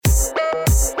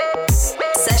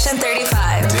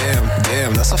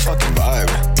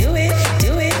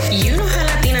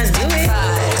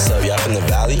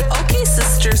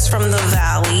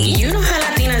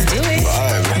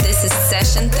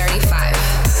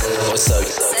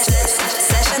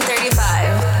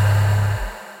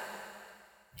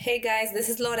Hey guys, this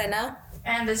is Lorena.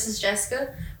 And this is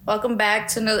Jessica. Welcome back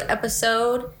to another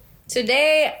episode.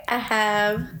 Today I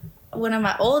have one of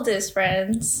my oldest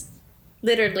friends.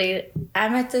 Literally, I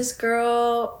met this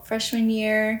girl freshman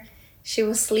year. She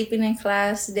was sleeping in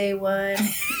class day one.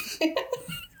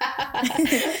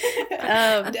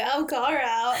 Damn, call her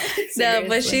out. No,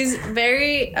 but she's a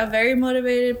very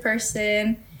motivated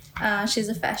person. She's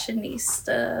a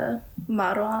fashionista,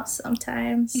 model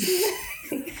sometimes.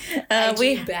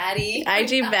 IG baddie.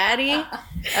 IG baddie.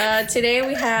 Today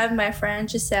we have my friend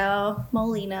Giselle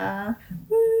Molina.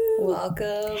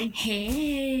 Welcome.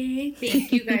 Hey,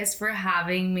 thank you guys for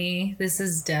having me. This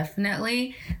is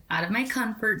definitely out of my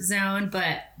comfort zone,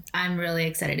 but I'm really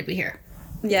excited to be here.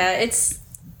 Yeah,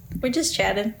 we're just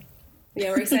chatting. Yeah,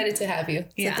 we're excited to have you. So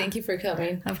Yeah. thank you for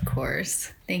coming. Of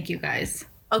course. Thank you guys.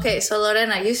 Okay, so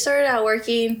Lorena, you started out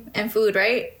working in food,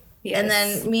 right? Yes. And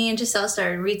then me and Giselle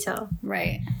started retail.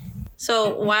 Right.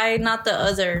 So why not the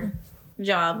other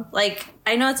job? Like,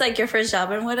 I know it's like your first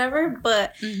job and whatever,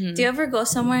 but do you ever go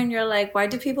somewhere and you're like, why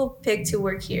do people pick to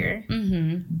work here?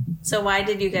 So why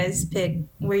did you guys pick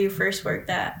where you first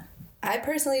worked at? I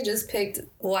personally just picked,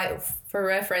 for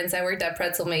reference, I worked at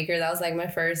Pretzel Maker. That was like my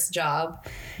first job.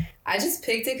 I just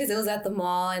picked it because it was at the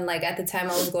mall, and like at the time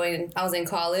I was in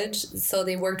college, so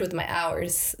they worked with my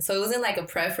hours. So it wasn't like a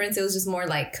preference, it was just more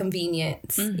like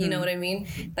convenience. You know what I mean?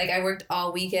 Like I worked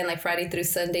all weekend, like Friday through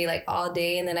Sunday, like all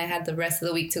day, and then I had the rest of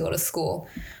the week to go to school.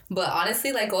 But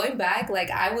honestly, like going back, like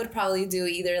I would probably do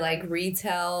either like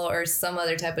retail or some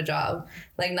other type of job,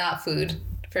 like not food,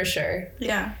 for sure.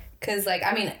 Yeah. Because like,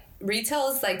 I mean, retail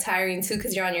is like tiring too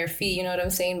because you're on your feet, you know what I'm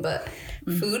saying? But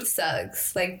food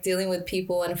sucks. Like dealing with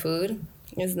people and food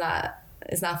is not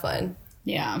fun.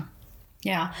 Yeah.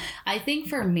 Yeah. I think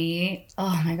for me,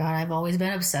 oh my God, I've always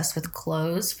been obsessed with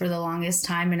clothes for the longest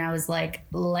time. And I was like,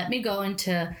 let me go and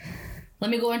try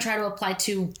to apply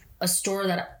to a store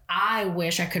that I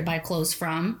wish I could buy clothes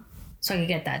from, so I could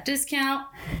get that discount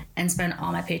and spend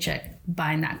all my paycheck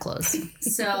buying that clothes.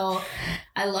 So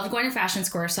I loved going to Fashion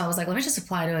Square. So I was like, let me just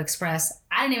apply to Express.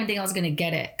 I didn't even think I was going to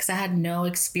get it because I had no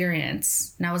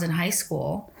experience. And I was in high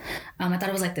school. I thought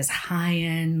it was like this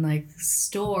high-end like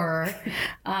store.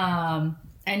 And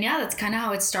yeah, that's kind of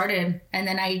how it started. And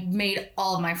then I made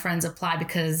all of my friends apply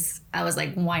because I was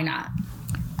like, why not?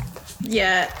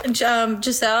 Yeah.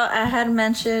 Giselle, I had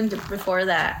mentioned before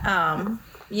that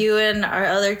you and our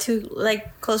other two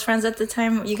like close friends at the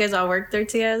time, you guys all worked there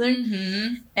together.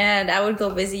 And I would go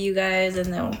visit you guys,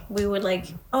 and then we would like,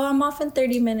 oh, I'm off in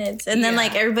 30 minutes, and then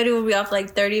like everybody would be off like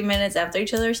 30 minutes after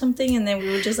each other or something, and then we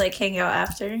would just like hang out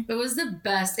after. It was the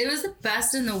best. It was the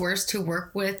best and the worst to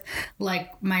work with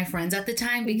like my friends at the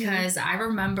time, because I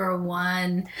remember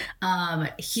one,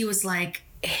 he was like,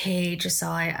 hey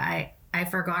Giselle, I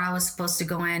forgot I was supposed to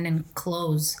go in and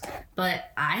close,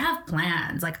 but I have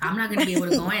plans. Like, I'm not going to be able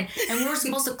to go in. And we were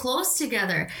supposed to close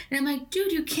together. And I'm like,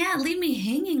 dude, you can't leave me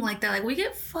hanging like that. Like, we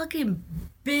get fucking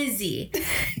busy,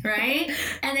 right?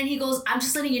 And then he goes, I'm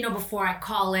just letting you know before I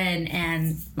call in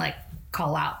and, like,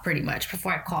 call out pretty much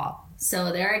before I call.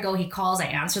 So there I go. He calls. I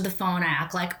answer the phone. I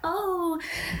act like, oh,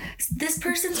 this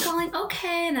person's calling.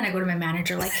 Okay. And then I go to my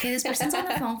manager like, hey, this person's on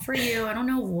the phone for you. I don't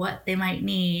know what they might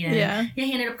need. And yeah,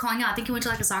 he ended up calling out. I think he went to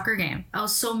like a soccer game. I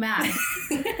was so mad.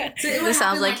 So it would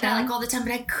happen like that like all the time.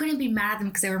 But I couldn't be mad at them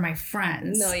because they were my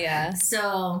friends. No, yeah.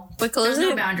 So but there's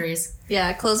no boundaries.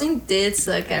 Yeah, closing did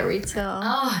suck at retail.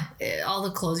 Oh, all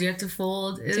the clothes you have to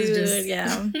fold. Dude,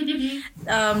 yeah.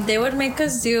 They would make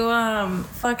us do I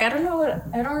don't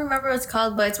remember what it's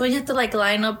called, but it's when you have to like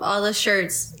line up all the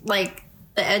shirts, like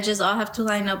the edges all have to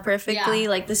line up perfectly,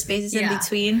 like the spaces in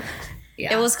between.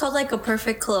 Yeah. It was called like a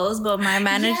perfect close, but my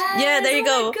manager, there you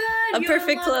go. God, a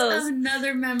perfect close.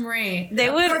 Another memory.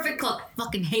 Perfect close.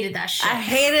 Fucking hated that shit. I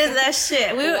hated that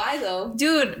shit. Why though?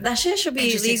 Dude, that shit should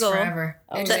be illegal. Takes forever.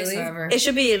 Oh, really? Forever. It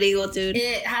should be illegal, dude.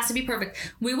 It has to be perfect.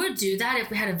 We would do that if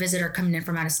we had a visitor coming in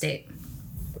from out of state.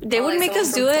 They would make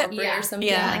us do it. Or something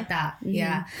like that.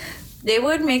 Yeah. They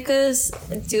would make us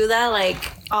do that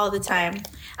like all the time.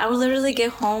 I would literally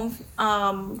get home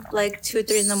like 2 or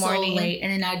 3 in the morning. So late,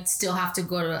 and then I'd still have to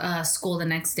go to school the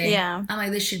next day. Yeah. I'm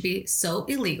like, this should be so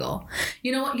illegal.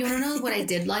 You know what? You wanna know what I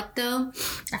did like though?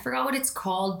 I forgot what it's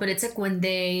called, but it's like when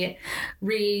they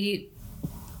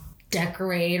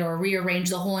decorate or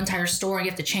rearrange the whole entire store, and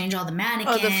you have to change all the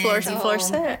mannequins. Oh, the floor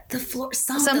set. The floor,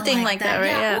 something like that, right?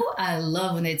 Yeah. Ooh, I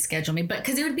love when they'd schedule me, but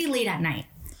because it would be late at night.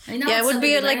 It would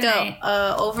be like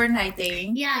a overnight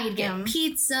thing. Yeah, you'd get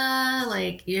pizza.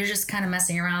 Like, you're just kind of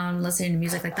messing around, listening to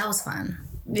music. Like, that was fun.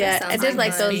 Yeah, I did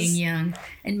like those. Being young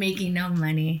and making no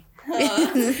money.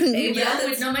 Yeah,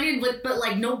 with no money, but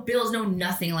like no bills, no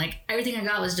nothing. Like everything I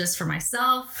got was just for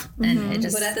myself, and it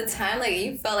just. But at the time, like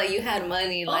you felt like you had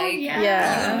money. Like you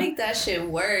would make that shit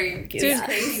work. It's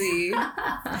crazy.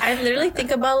 I literally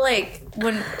think about like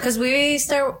because I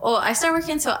started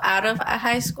working until out of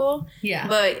high school. Yeah.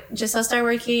 But just I started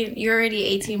working. You're already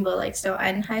 18, but like still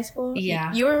in high school.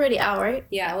 Yeah. You were already out, right?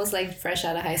 Yeah, I was like fresh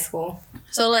out of high school.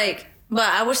 So like, but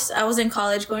I was in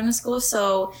college going to school,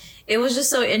 so it was just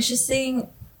so interesting,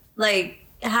 like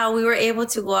how we were able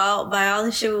to go out, buy all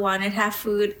the shit we wanted, have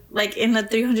food, like in a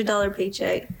 $300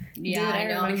 paycheck. Yeah, Dude, I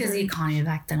know, remember. because the economy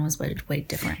back then was way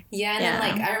different. Yeah, and then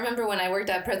like I remember when I worked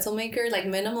at Pretzel Maker, like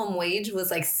minimum wage was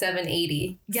like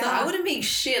 $7.80. Yeah. So I wouldn't make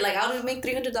shit. Like I would make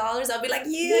 $300. I'd be like, I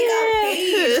got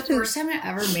paid. The first time I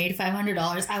ever made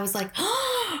 $500, I was like,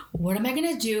 oh, what am I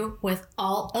gonna do with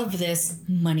all of this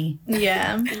money?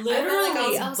 Yeah.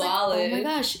 Literally, I was balling. like, oh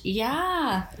my gosh,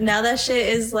 yeah. Now that shit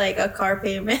is like a car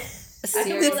payment. I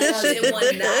can roll that shit in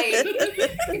one night.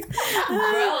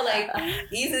 Bro, like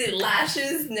easily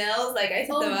lashes, nails, like I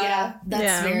took them out.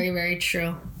 That's very, very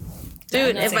true.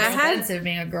 Dude, That's if I had expensive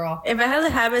being a girl. If I had the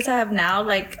habits I have now,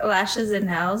 like lashes and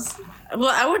nails,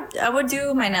 well, I would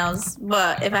do my nails.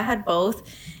 But if I had both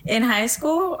in high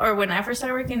school or when I first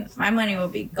started working, my money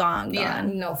would be gone. Yeah,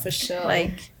 no, for sure.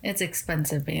 Like It's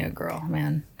expensive being a girl,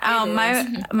 man.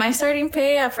 my starting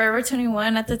pay at Forever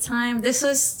 21 at the time. This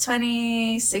was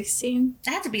 2016. It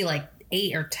had to be like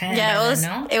 8 or 10. Yeah, it was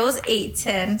no?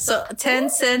 8.10. So 10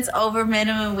 cents over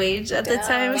minimum wage at the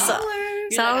time.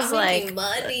 So I was like,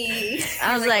 money.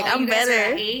 I was like, I'm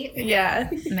better. 8? Yeah.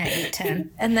 I'm at 8.10.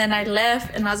 And then I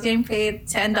left and I was getting paid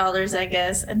 $10, I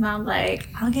guess. And I'm like,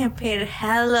 I'm getting paid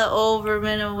hella over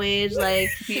minimum wage. Like,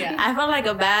 I felt like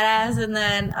a badass. And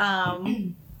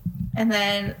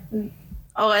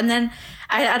then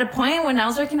I at a point when I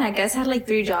was working, I guess I had like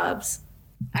 3 jobs.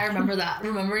 I remember that.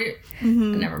 Remember it?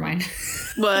 Mm-hmm. Never mind.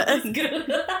 What?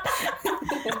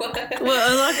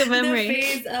 Well, unlock a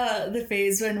memory. The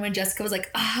phase when Jessica was like,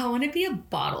 I want to be a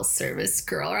bottle service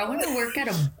girl, or I want to work at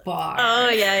a bar. Oh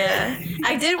yeah.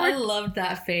 I did work. I loved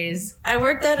that phase. I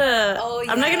worked at a. Oh,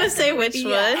 yeah. I'm not gonna say which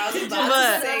one. I was about to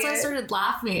but say That's why I started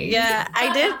laughing. yeah,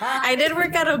 I did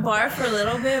work at a bar for a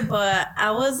little bit, but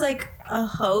I was like a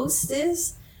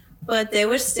hostess. But they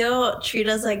would still treat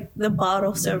us like the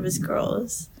bottle service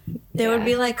girls. They would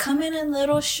be like, come in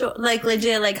little short, like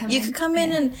legit, like you could come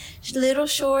in little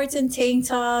shorts and tank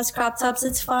tops, crop tops,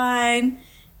 it's fine.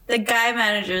 The guy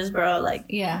managers, bro, like,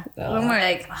 Yeah. when we're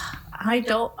like,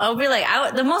 I'll be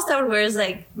like, the most I would wear is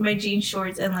like my jean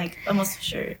shorts and like almost a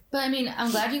shirt. But I mean, I'm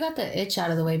glad you got the itch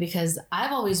out of the way, because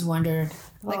I've always wondered,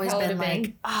 Like, always how would been it like,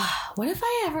 be? what if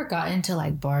I ever got into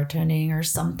like bartending or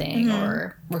something,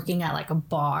 or working at like a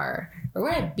bar? Where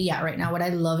would I be at right now? Would I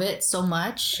love it so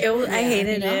much? I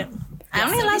hated it. I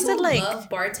only lasted like. Love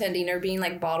bartending or being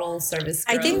like bottle service.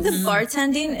 I think the girls.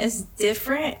 bartending is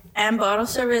different, and bottle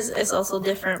service is also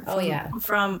different.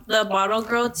 From the bottle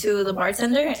girl to the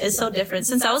bartender is so different.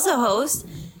 Since I was a host,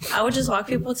 I would just walk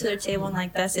people to their table and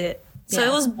like that's it. So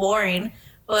it was boring.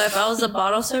 But if I was a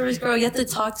bottle service girl, you have to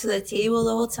talk to the table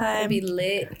the whole time. be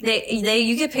lit.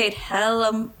 You get paid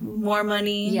hella more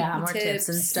money. Yeah, more tips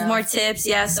and stuff. More tips,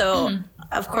 yeah. So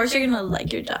of course you're gonna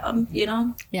like your job, you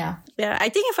know? Yeah. Yeah. I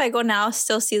think if I go now, I'll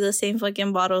still see the same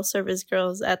fucking bottle service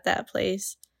girls at that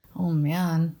place. Oh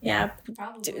man. Yeah.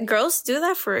 Girls do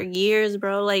that for years,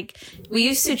 bro. Like we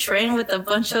used to train with a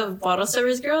bunch of bottle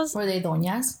service girls. Were they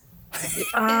doñas?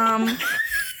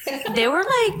 They were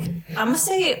like, I'm gonna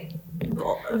say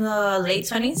late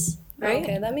 20s, right?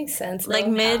 Okay, that makes sense. Like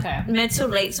mid to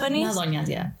late 20s. Not doñas,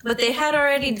 yeah. But they had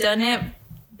already done it,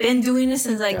 been doing it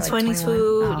since like 22.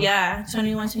 21. Yeah,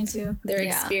 21, 22. They're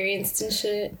experienced and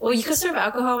shit. Well, you could serve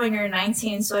alcohol when you're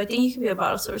 19, so I think you could be a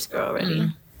bottle service girl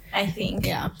already. I think.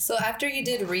 Yeah. So after you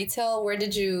did retail,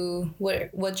 what'd you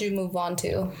move on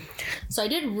to? So I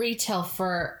did retail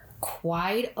for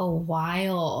quite a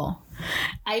while.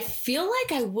 I feel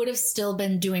like I would have still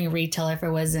been doing retail if it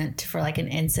wasn't for like an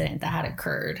incident that had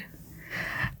occurred.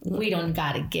 We don't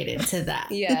gotta get into that.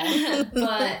 Yeah.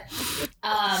 But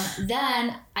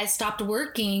then I stopped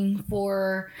working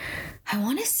for, I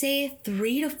want to say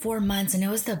 3 to 4 months, and it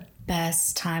was the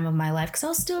best time of my life because I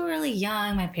was still really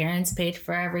young. My parents paid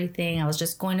for everything. I was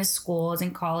just going to school. I was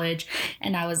in college,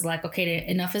 and I was like, okay,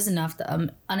 enough is enough.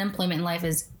 The unemployment in life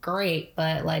is great,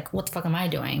 but like, what the fuck am I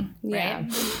doing? Yeah.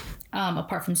 Right?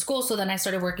 Apart from school. So then I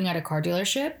started working at a car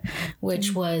dealership,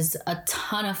 which was a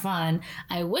ton of fun.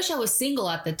 I wish I was single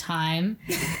at the time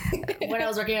when I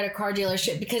was working at a car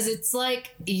dealership, because it's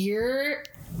like you're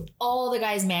all the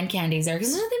guys' man candies there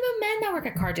because there's nothing but men that work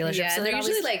at car dealerships. Yeah, so they're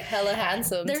usually like hella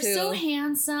handsome. They're too. so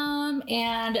handsome,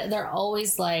 and they're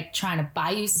always like trying to buy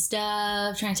you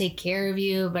stuff, trying to take care of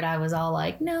you. But I was all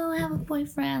like, no, I have a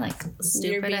boyfriend. Like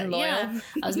stupid. You're being loyal. Yeah,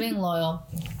 I was being loyal,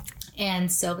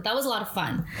 and so but that was a lot of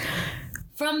fun.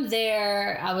 From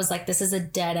there, I was like, this is a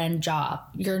dead end job.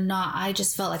 I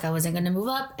just felt like I wasn't going to move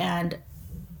up, and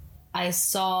I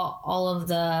saw all of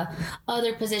the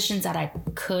other positions that I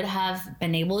could have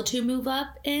been able to move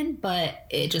up in, but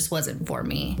it just wasn't for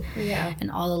me. Yeah.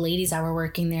 And all the ladies that were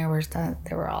working there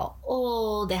they were all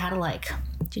old. They had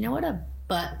do you know what a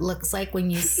butt looks like when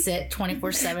you sit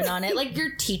 24/7 on it? Like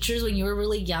your teachers when you were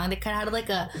really young, they kind of had like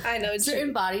a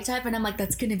certain body type, and I'm like,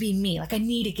 that's gonna be me. Like I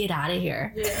need to get out of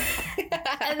here. Yeah.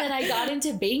 And then I got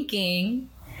into banking.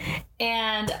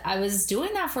 And I was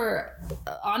doing that for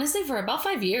about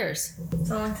 5 years.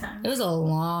 It's a long time. It was a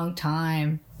long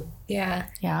time. Yeah.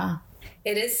 Yeah.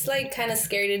 It is like kind of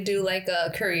scary to do like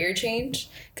a career change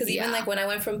because even like when I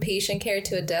went from patient care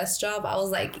to a desk job, I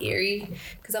was like eerie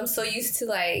because I'm so used to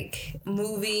like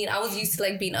moving. I was used to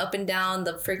like being up and down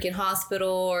the freaking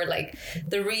hospital or like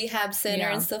the rehab center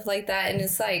and stuff like that. And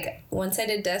it's like once I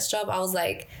did desk job, I was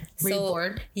like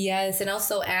bored? Yes, and I was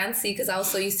so antsy because I was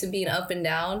so used to being up and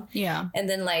down. Yeah. And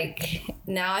then like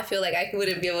now I feel like I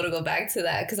wouldn't be able to go back to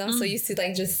that because I'm so used to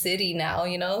like just sitting now,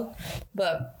 you know.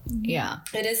 But yeah,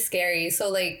 it is scary. So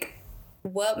like,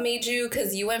 what made you?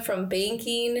 Because you went from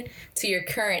banking to your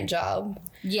current job.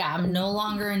 Yeah, I'm no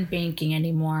longer in banking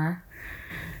anymore.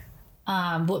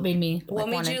 What made me? What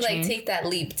made you like take that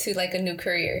leap to like a new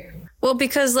career? Well,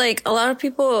 because like a lot of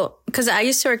people, because I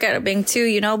used to work at a bank too,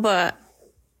 you know, but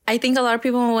I think a lot of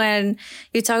people, when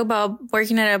you talk about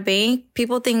working at a bank,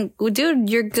 people think, well, dude,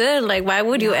 you're good. Like, why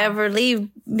would you ever leave?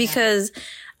 Because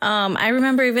I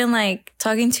remember even like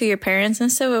talking to your parents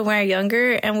and stuff when we were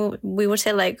younger, and we would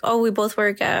say like, oh, we both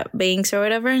work at banks or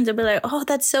whatever. And they'd be like, oh,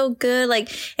 that's so good. Like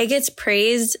it gets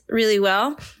praised really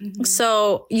well. Mm-hmm.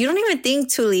 So you don't even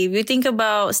think to leave. You think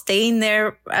about staying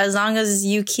there as long as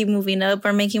you keep moving up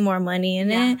or making more money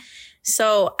in it.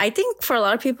 So I think for a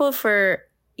lot of people, for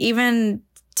even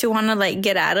to want to like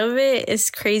get out of it is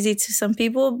crazy to some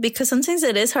people because sometimes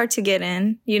it is hard to get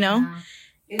in, you know? Yeah.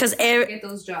 Because get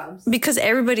those jobs. Because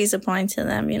everybody's applying to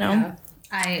them, you know? Yeah.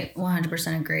 I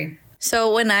 100% agree.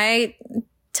 So when I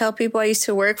tell people I used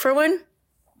to work for one,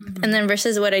 and then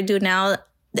versus what I do now,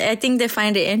 I think they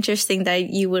find it interesting that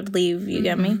you would leave. You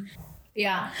get me?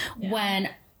 Yeah. When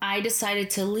I decided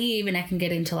to leave, and I can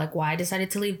get into like why I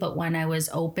decided to leave, but when I was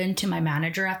open to my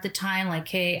manager at the time, like,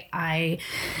 hey, I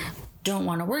don't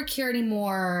want to work here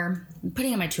anymore. I'm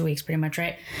putting in my 2 weeks pretty much,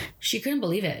 right? She couldn't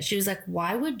believe it. She was like,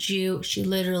 she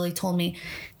literally told me,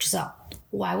 Giselle,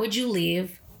 why would you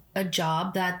leave a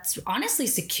job that's honestly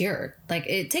secured? Like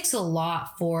it takes a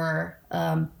lot for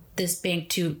this bank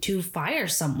to fire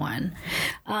someone.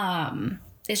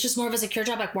 It's just more of a secure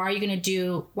job. Like, why are you going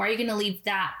to leave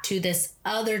that to this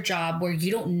other job where you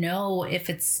don't know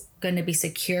if it's going to be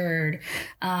secured,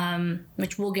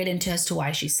 which we'll get into as to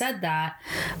why she said that.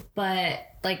 But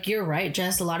like, you're right,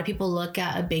 Jess, a lot of people look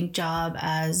at a bank job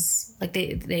as like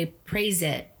they praise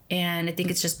it. And I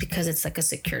think it's just because it's like a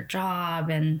secure job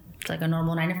and it's like a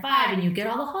normal 9 to 5 and you get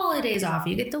all the holidays off,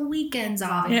 you get the weekends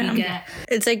off, and you get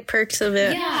it's like perks of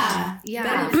it. Yeah.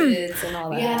 Benefits and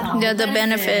all that. Yeah, the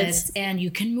benefits. And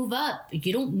you can move up.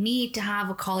 You don't need to have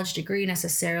a college degree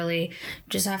necessarily. You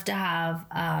just have to have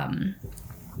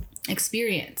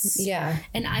experience. Yeah.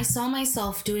 And I saw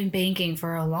myself doing banking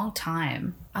for a long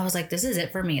time. I was like, this is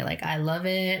it for me. Like, I love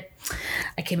it.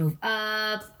 I can move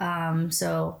up.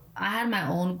 So I had my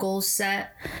own goals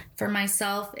set for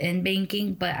myself in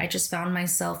banking, but I just found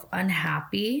myself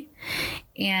unhappy.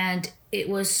 And it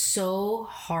was so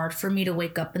hard for me to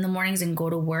wake up in the mornings and go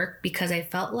to work because I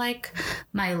felt like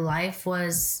my life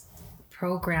was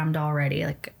programmed already.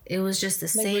 Like it was just the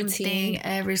same thing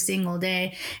every single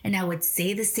day, and I would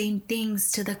say the same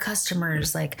things to the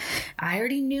customers. Like I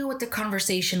already knew what the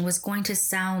conversation was going to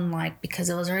sound like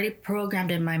because it was already programmed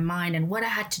in my mind and what I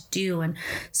had to do and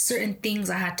certain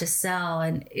things I had to sell,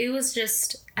 and it was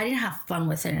just I didn't have fun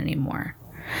with it anymore.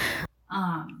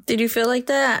 Did you feel like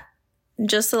that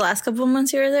just the last couple of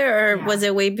months you were there, or was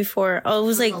it way before? Oh, it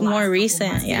was like more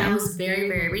recent. Yeah, it was very,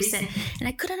 very recent. And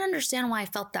I couldn't understand why I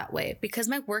felt that way because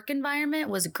my work environment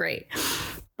was great.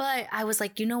 But I was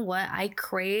like, you know what? I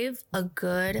crave a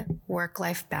good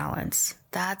work-life balance.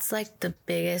 That's like the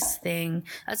biggest thing.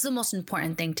 That's the most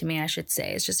important thing to me, I should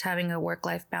say, is just having a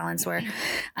work-life balance where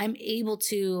I'm able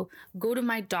to go to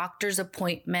my doctor's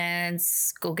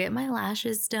appointments, go get my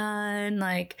lashes done,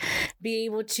 like be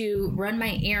able to run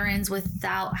my errands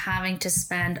without having to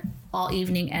spend all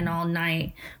evening and all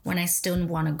night when I still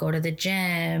want to go to the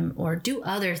gym or do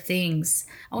other things.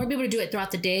 I want to be able to do it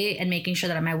throughout the day and making sure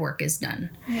that my work is done.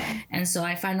 Yeah. And so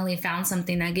I finally found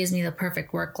something that gives me the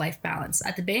perfect work-life balance.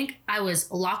 At the bank, I was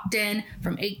locked in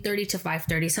from 8:30 to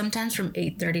 5:30, sometimes from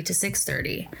 8:30 to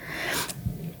 6:30.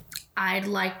 I'd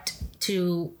liked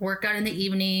to work out in the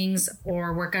evenings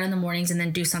or work out in the mornings and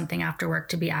then do something after work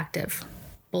to be active.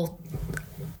 Both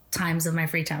times of my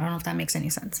free time. I don't know if that makes any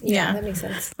sense. Yeah, that makes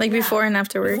sense. Like before and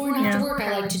after work. Before and after work,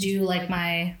 I like to do like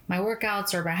my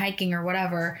workouts or my hiking or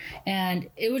whatever, and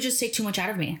it would just take too much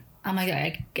out of me. I'm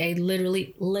like, I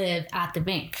literally live at the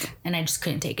bank, and I just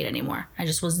couldn't take it anymore. I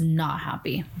just was not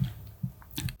happy.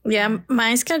 Yeah,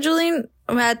 my scheduling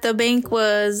at the bank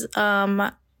was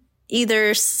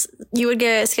either you would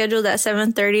get scheduled at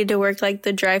 7:30 to work like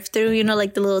the drive-through, you know,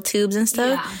 like the little tubes and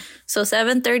stuff. Yeah. So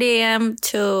 7:30 a.m.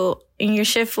 and your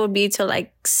shift would be till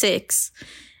like 6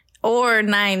 or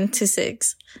 9 to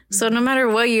 6. Mm-hmm. So no matter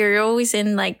what, you're always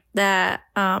in like that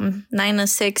 9 to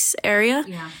 6 area.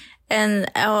 Yeah.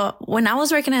 And when I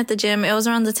was working at the gym, it was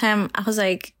around the time I was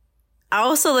like, I was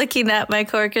also looking at my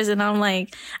coworkers and I'm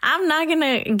like, I'm not going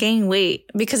to gain weight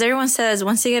because everyone says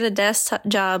once you get a desk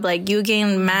job, like you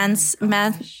gain massive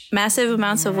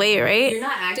amounts of weight, right? You're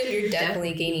not active. You're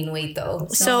definitely gaining weight though.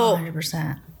 So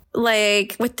 100%.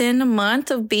 Like within a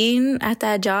month of being at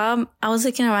that job, I was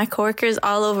looking at my coworkers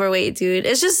all overweight, dude.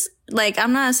 It's just like,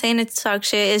 I'm not saying it's talk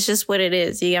shit. It's just what it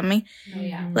is. You get me? Oh,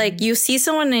 yeah. Like you see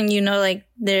someone and you know, like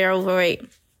they're overweight.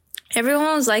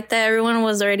 Everyone was like that. Everyone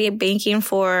was already banking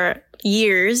for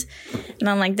years. And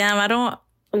I'm like, damn, I don't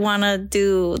want to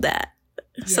do that.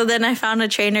 Yeah. So then I found a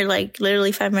trainer like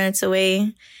literally 5 minutes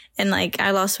away and like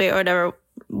I lost weight or whatever.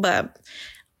 But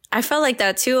I felt like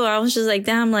that too. I was just like,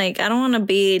 damn, like I don't want to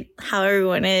be how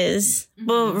everyone is. Mm-hmm.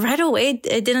 But right away,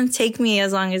 it didn't take me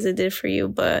as long as it did for you.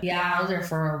 But yeah, I was there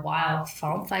for a while,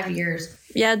 5 years.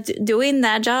 Yeah, doing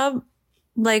that job,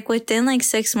 like within like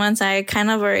 6 months, I kind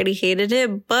of already hated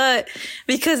it. But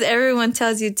because everyone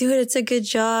tells you, dude, it's a good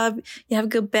job. You have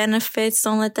good benefits.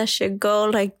 Don't let that shit go.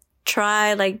 Like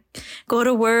try, like go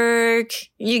to work.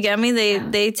 You get me?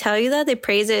 They tell you that, they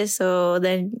praise it. So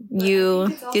then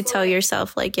you tell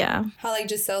yourself like, yeah. How like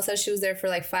Giselle said she was there for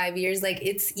like 5 years. Like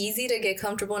it's easy to get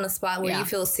comfortable in a spot where you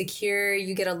feel secure.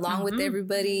 You get along with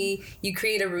everybody. You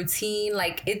create a routine.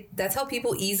 Like that's how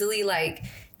people easily like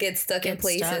get stuck in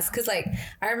places. Because like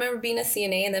I remember being a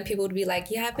CNA and then people would be like,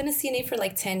 yeah, I've been a CNA for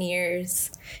like 10 years.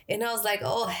 And I was like,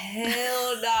 oh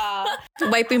hell nah.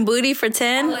 Wiping booty for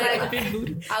 10?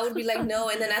 I would be like, no.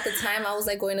 And then at the time I was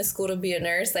like going to school to be a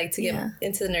nurse, like to get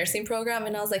into the nursing program.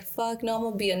 And I was like, fuck no, I'm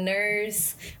gonna be a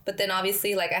nurse. But then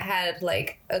obviously like I had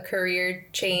like a career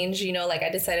change, you know, like I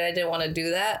decided I didn't want to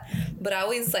do that. But I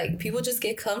always like, people just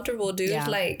get comfortable, dude.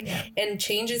 And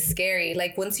change is scary.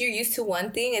 Like once you're used to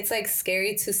one thing, it's like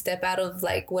scary to step out of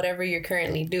like whatever you're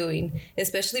currently doing,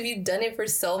 especially if you've done it for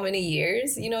so many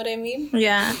years. You know what I mean?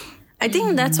 Yeah. I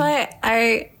think that's why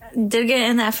I did get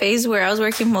in that phase where I was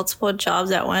working multiple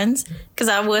jobs at once because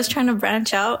I was trying to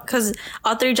branch out because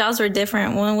all 3 jobs were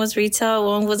different. One was retail,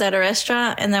 one was at a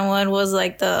restaurant, and then one was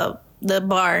like the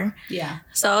bar. Yeah.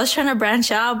 So I was trying to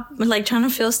branch out, like trying to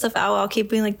feel stuff out while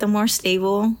keeping like the more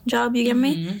stable job, you get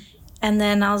me? And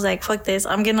then I was like, fuck this.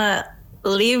 I'm going to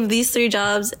leave these 3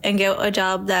 jobs and get a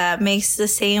job that makes the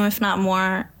same, if not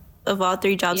more, of all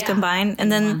 3 jobs combined.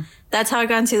 And then that's how I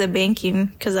got into the banking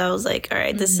because I was like, all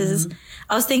right, this is,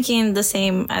 I was thinking the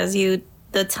same as you,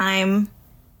 the time,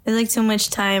 it's like too much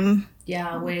time.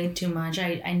 Yeah, way too much.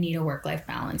 I need a work-life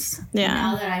balance. Yeah.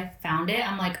 Now that I found it,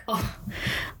 I'm like, oh,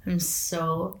 I'm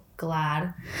so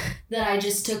glad that I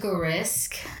just took a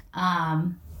risk.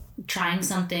 Trying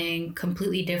something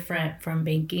completely different from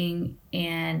banking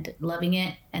and loving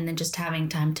it, and then just having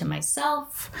time to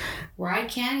myself where I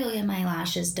can go get my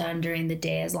lashes done during the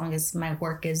day as long as my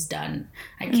work is done.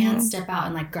 I can't step out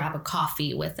and like grab a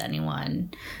coffee with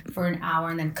anyone for an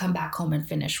hour and then come back home and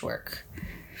finish work.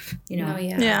 You know?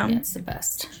 Yeah, it's the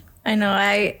best. I know.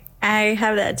 I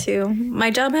have that too. My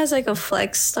job has like a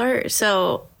flex start,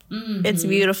 so it's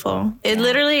beautiful. It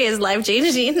literally is life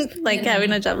changing, like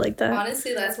having a job like that.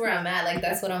 Honestly, that's where I'm at. Like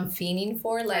that's what I'm fiending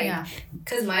for. Like,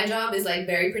 Because my job is like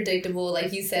very predictable.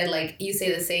 Like you said, like you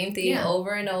say the same thing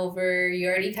over and over. You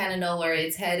already kind of know where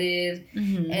it's headed.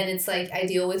 And it's like I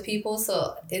deal with people,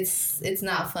 so it's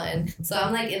not fun. So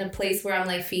I'm like in a place where I'm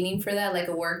like feeding for that, like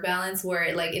a work balance where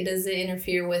it doesn't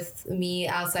interfere with me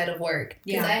outside of work.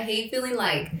 Because I hate feeling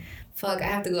like, fuck, I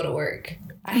have to go to work.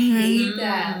 I hate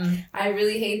that. I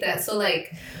really hate that. So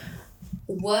like,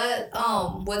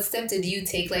 what step did you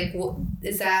take? Like,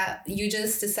 is that you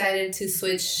just decided to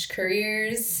switch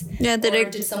careers? Yeah.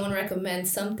 Did someone recommend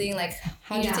something? Like,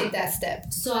 how did you take that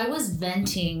step? So I was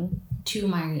venting to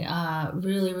my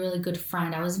really, really good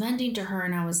friend. I was venting to her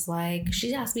and I was like,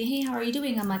 she asked me, hey, how are you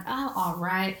doing? I'm like, oh, all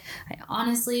right. I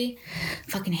honestly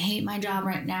fucking hate my job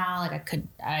right now. Like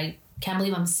I can't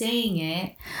believe I'm saying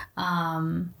it.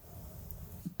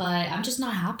 But I'm just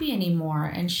not happy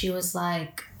anymore. And she was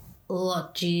like,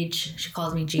 look, Jeej, she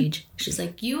calls me Jeej. She's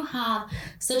like, you have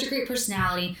such a great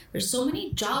personality. There's so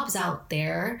many jobs out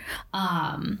there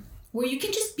where you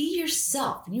can just be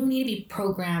yourself. You don't need to be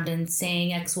programmed and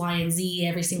saying X, Y, and Z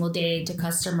every single day to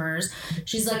customers.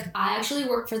 She's like, I actually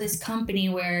work for this company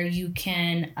where you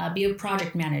can be a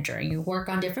project manager and you work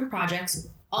on different projects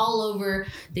all over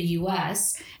the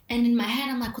US. And in my head,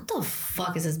 I'm like, what the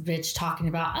fuck is this bitch talking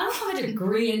about? I don't have a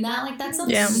degree in that. Like, that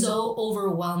sounds so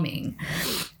overwhelming.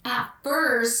 At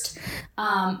first,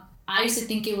 I used to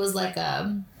think it was like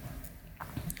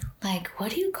what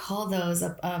do you call those?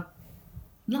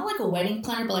 Not like a wedding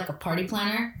planner, but like a party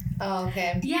planner. Oh,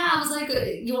 okay. Yeah, I was like,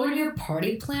 you want to be a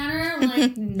party planner? I'm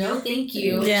like, no, thank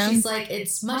you. Yeah. She's like,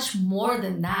 it's much more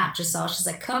than that, Giselle. She's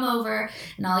like, come over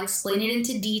and I'll explain it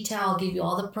into detail. I'll give you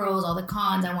all the pros, all the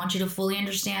cons. I want you to fully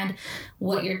understand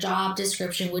what your job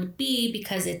description would be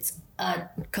because it's a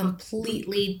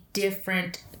completely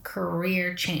different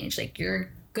career change. Like,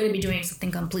 you're going to be doing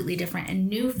something completely different and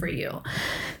new for you.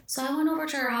 So I went over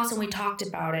to her house and we talked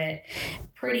about it.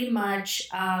 Pretty much,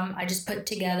 I just put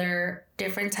together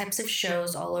different types of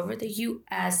shows all over the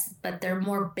US, but they're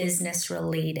more business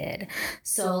related.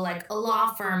 So like a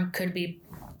law firm could be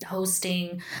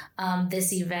hosting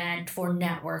this event for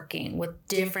networking with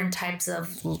different types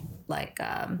of like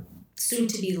soon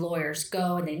to be lawyers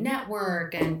go and they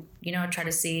network and, you know, try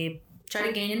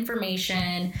to gain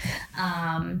information.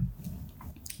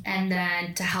 And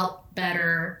then to help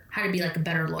how to be like a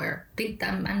better lawyer. I think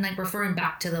I'm like referring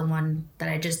back to the one that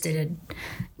I just did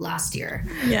last year.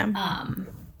 Yeah.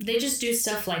 They just do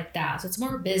stuff like that. So it's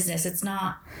more business. It's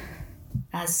not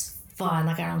as fun.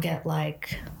 Like, I don't get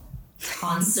like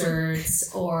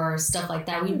concerts or stuff like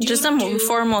that. We do just some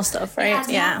formal stuff, right?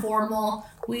 Yeah. Formal.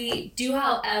 We do,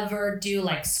 however, do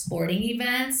like sporting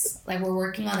events. Like, we're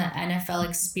working on an NFL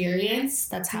experience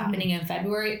that's happening in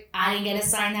February. I didn't get to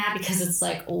sign that because it's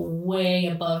like way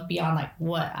above beyond like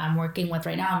what I'm working with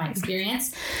right now in my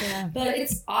experience. Yeah. But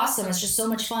it's awesome. It's just so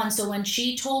much fun. So when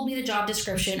she told me the job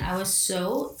description, I was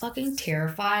so fucking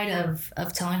terrified of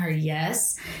telling her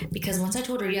yes, because once I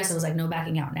told her yes, I was like, no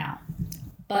backing out now.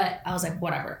 But I was like,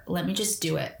 whatever, let me just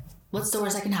do it. What's the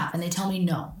worst that can happen? They tell me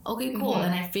no. Okay, cool.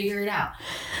 And I figure it out.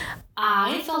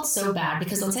 I felt so bad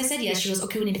because once I said yes, she goes,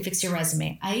 okay, we need to fix your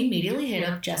resume. I immediately hit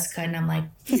up Jessica and I'm like,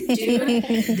 dude,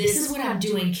 this is what I'm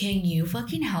doing. Can you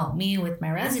fucking help me with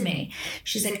my resume?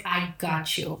 She's like, I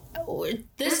got you.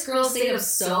 This girl stayed up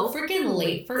so freaking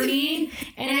late for me.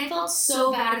 And I felt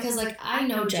so bad because like, I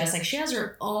know Jess, like she has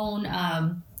her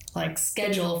own, like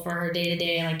schedule for her day to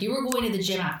day. Like, you were going to the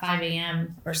gym at 5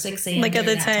 a.m. or 6 a.m. Like at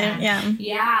the time.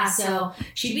 Yeah. So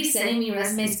she'd be sending me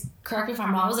resumes, correct me if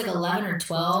I'm wrong, it was like 11 or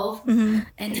 12. And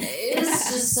it was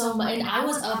just so much. And I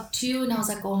was up too. And I was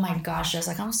like, oh my gosh, I was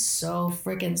like, I'm so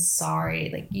freaking sorry.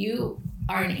 Like, you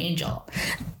are an angel.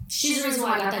 She's the reason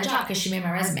why I got that job, because she made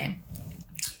my resume.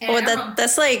 And well,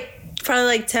 that's like probably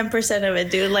like 10% of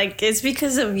it, dude. Like, it's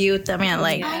because of you. I mean,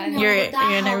 like,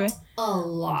 you're nervous. A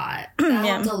lot. That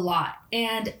helped a lot.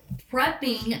 And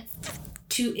prepping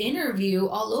to interview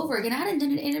all over again. I hadn't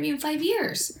done an interview in 5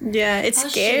 years. Yeah,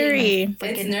 it's scary.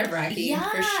 It's nerve-wracking,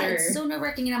 for sure. It's so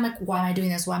nerve-wracking. And I'm like, why am I doing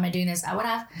this? Why am I doing this? I would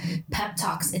have pep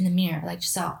talks in the mirror. Like,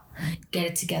 Giselle, get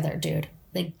it together, dude.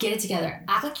 Like, get it together.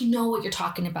 Act like you know what you're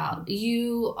talking about.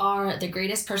 You are the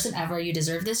greatest person ever. You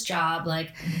deserve this job.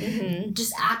 Like,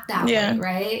 just act that way,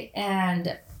 right?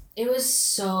 And it was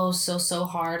so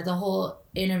hard. The whole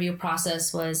interview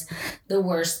process was the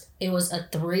worst. It was a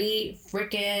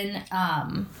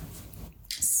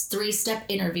 3-step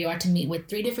interview. I had to meet with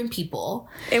 3 different people.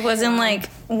 It wasn't like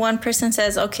one person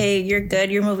says, okay, you're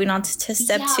good, you're moving on to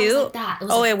step 2. It was like that.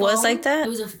 Was like that? It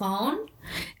was a phone,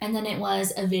 and then it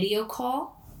was a video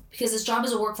call, because this job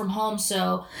is a work from home.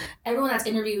 So everyone that's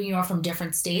interviewing you are from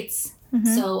different states.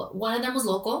 So one of them was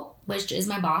local, which is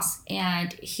my boss,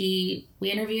 and we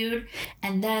interviewed,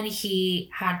 and then he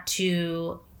had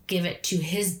to give it to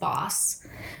his boss,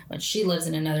 which she lives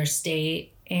in another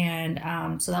state,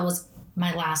 and so that was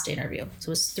my last interview. So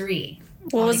it was 3.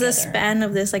 What was the span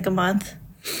of this? Like a month,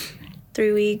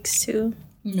 3 weeks, 2?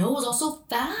 No, it was also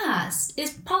fast.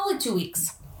 It's probably 2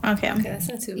 weeks. Okay, that's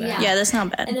not too bad. Yeah, that's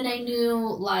not bad. And then I knew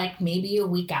like maybe a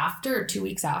week after or 2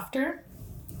 weeks after.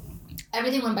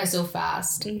 Everything went by so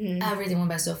fast. Everything went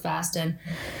by so fast. And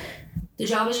the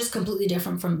job is just completely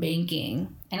different from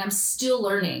banking. And I'm still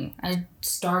learning. I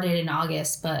started in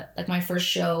August, but like my first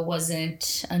show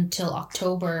wasn't until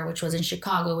October, which was in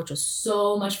Chicago, which was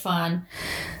so much fun.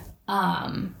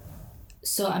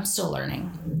 So I'm still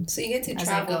learning. So you get to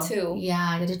travel too. Yeah,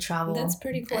 I get to travel. That's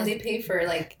pretty cool. And they pay for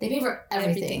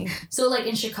everything. So like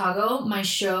in Chicago, my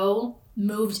show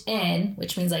moved in,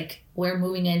 which means like we're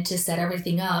moving in to set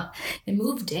everything up. It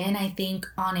moved in, I think,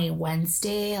 on a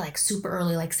Wednesday, like super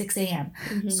early, like 6 a.m.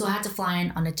 So I had to fly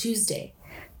in on a Tuesday.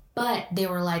 But they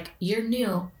were like, you're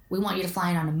new. We want you to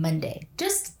fly in on a Monday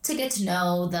just to get to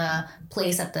know the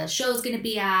place that the show's going to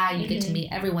be at. You get to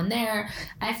meet everyone there.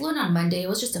 I flew in on Monday. It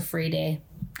was just a free day.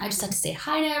 I just had to say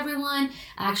hi to everyone.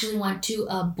 I actually went to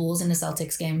a Bulls and a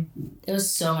Celtics game. It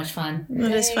was so much fun. It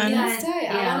was fun.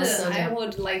 I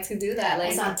would like to do that.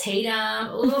 Like, I saw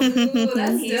Tatum. Ooh,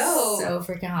 that's he's dope. So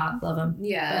freaking hot. Love him.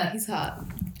 Yeah, but, he's hot.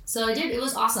 So I did. It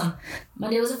was awesome.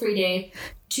 Monday was a free day.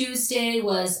 Tuesday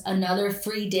was another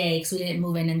free day because we didn't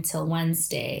move in until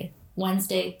Wednesday.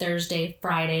 Wednesday, Thursday,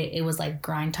 Friday, it was like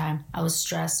grind time. I was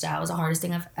stressed out. It was the hardest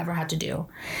thing I've ever had to do.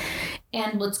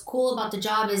 And what's cool about the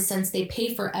job is since they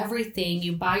pay for everything,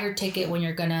 you buy your ticket when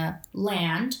you're gonna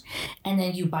land, and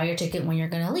then you buy your ticket when you're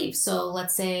gonna leave. So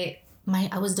let's say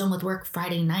I was done with work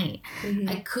Friday night.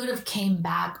 I could have came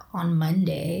back on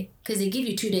Monday because they give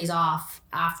you 2 days off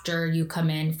after you come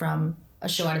in from a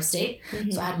show out of state.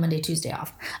 So I had Monday, Tuesday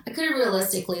off. I could have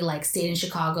realistically like stayed in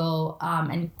Chicago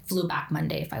and flew back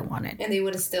Monday if I wanted. And they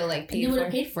would have still like paid for it. They would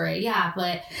have paid for it, yeah.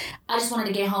 But I just wanted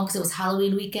to get home because it was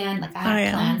Halloween weekend. Like I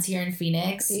had plans here in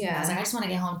Phoenix. Yeah. I was like, I just want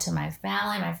to get home to my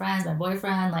family, my friends, my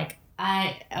boyfriend. Like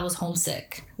I was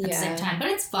homesick at the same time. But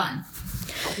it's fun.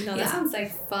 No, that sounds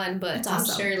like fun, but I'm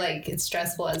sure like it's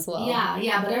stressful as well.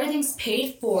 Yeah, but everything's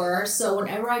paid for. So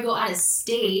whenever I go out of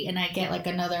state and I get like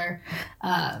another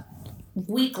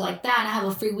week like that and I have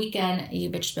a free weekend, you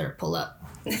bitch better pull up.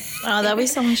 Oh, that'd be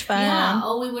so much fun. Yeah,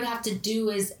 all we would have to do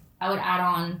is I would add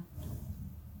on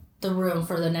the room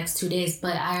for the next 2 days,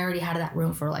 but I already had that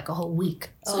room for like a whole week.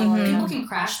 So people can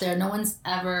crash there. No one's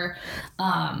ever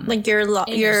like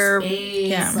your space.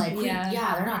 yeah. Like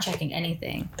they're not checking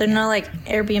anything. They're not like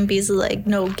Airbnb's like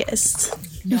no guests.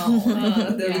 No.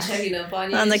 They'll be checking up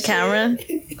on you. On the camera.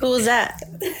 Who was that?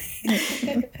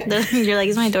 You're like,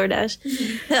 it's my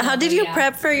DoorDash. How did you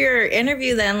prep for your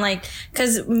interview then? Like,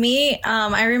 cause me,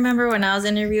 I remember when I was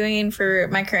interviewing for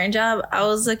my current job, I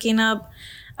was looking up,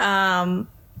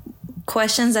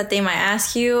 questions that they might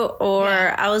ask you, or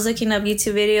I was looking up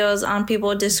YouTube videos on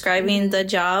people describing the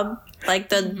job, like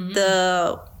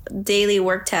the daily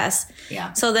work tasks.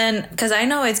 Yeah. So then, because I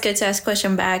know it's good to ask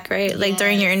question back, right? Like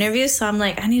during your interview. So I'm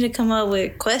like, I need to come up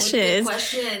with questions.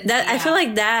 I feel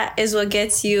like that is what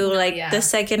gets you the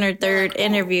second or third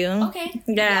interview. Okay.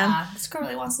 Yeah. This girl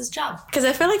really wants this job. Because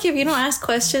I feel like if you don't ask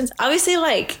questions, obviously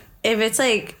like if it's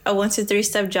like a 1 to 3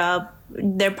 step job,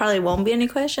 there probably won't be any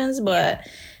questions, but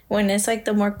when it's like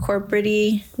the more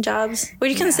corporate-y jobs, would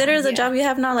you consider the job you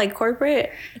have now like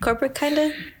corporate kind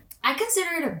of? I consider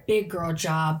it a big girl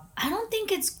job. I don't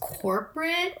think it's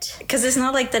corporate. Because it's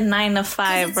not like the 9 to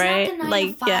 5, right? Not the 9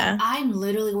 to 5. Yeah. I'm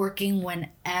literally working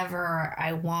whenever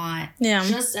I want. Yeah.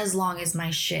 Just as long as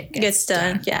my shit gets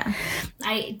done. Yeah.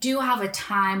 I do have a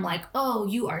time like, oh,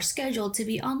 you are scheduled to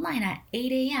be online at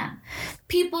 8 a.m.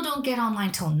 People don't get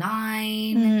online till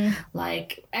 9.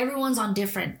 Like everyone's on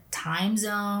different time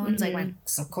zones. Like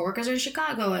some coworkers are in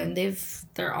Chicago and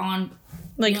they're on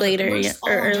like later or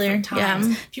earlier. Yeah.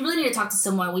 If you really need to talk to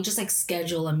someone, we just like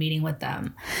schedule a meeting with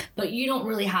them. But you don't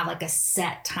really have like a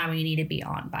set time you need to be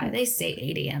on by. They say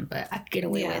 8 a.m., but I could get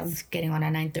away with getting on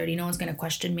at 9:30. No one's gonna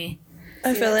question me.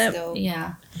 I feel it. Dope.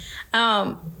 Yeah.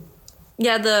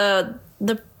 Yeah, the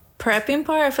prepping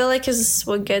part I feel like is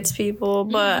what gets people,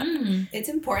 but it's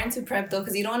important to prep though,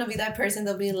 because you don't want to be that person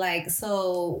that'll be like,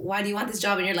 so why do you want this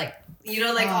job? And you're like,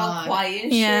 all quiet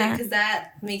and shit, because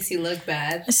that makes you look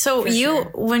bad. So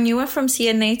when you went from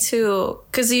CNA to,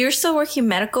 because you're still working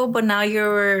medical, but now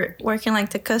you're working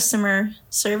like the customer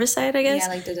service side, I guess.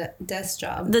 Yeah, like the desk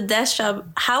job. The desk job.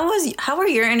 How were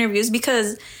your interviews?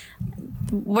 Because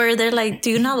where they're like, do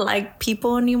you not like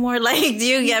people anymore? Like, do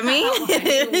you get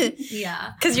me?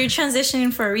 Yeah. Because you're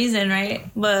transitioning for a reason, right?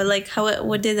 But like,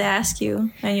 what did they ask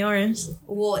you and yours?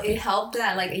 Well, it helped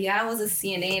that, like, I was a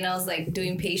CNA and I was like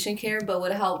doing patient care, but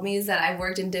what helped me is that I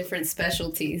worked in different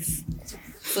specialties.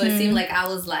 So it seemed like I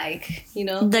was like,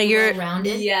 that you're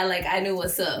rounded. Yeah, like I knew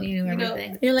what's up. You knew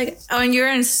everything. You're like, and you're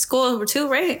in school too,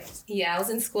 right? Yeah, I was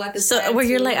in school at the time. So where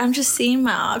you're like, I'm just seeing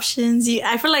my options.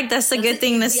 I feel like that's a good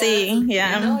thing to see.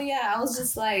 Yeah. I was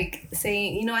just like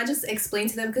saying, I just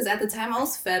explained to them because at the time I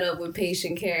was fed up with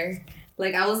patient care.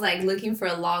 Like I was like looking for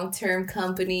a long-term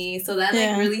company. So that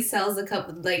like really sells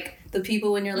the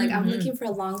people when you're like, I'm looking for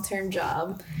a long-term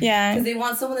job. Yeah. Because they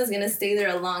want someone that's going to stay there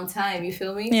a long time. You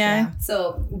feel me? Yeah.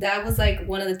 So that was like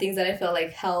one of the things that I felt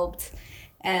like helped.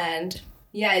 And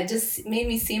yeah, it just made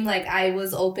me seem like I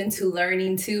was open to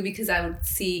learning too, because I would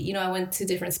see, I went to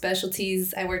different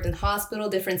specialties. I worked in hospital,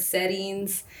 different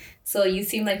settings. So you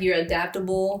seem like you're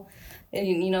adaptable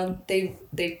and,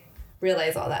 they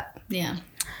realize all that. Yeah.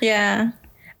 Yeah.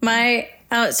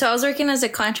 So I was working as a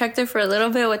contractor for a little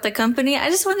bit with the company. I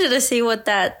just wanted to see what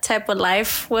that type of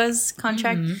life was,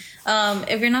 contract.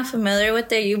 If you're not familiar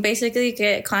with it, you basically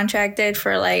get contracted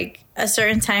for like a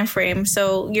certain time frame.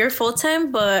 So you're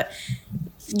full-time, but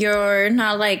you're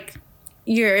not like,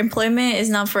 your employment is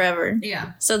not forever.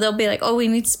 Yeah. So they'll be like, oh, we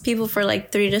need people for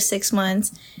like 3 to 6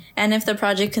 months. And if the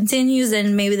project continues,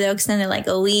 then maybe they'll extend it like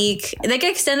a week. They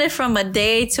can extend it from a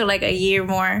day to like a year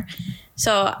more.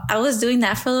 So I was doing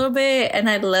that for a little bit and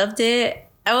I loved it.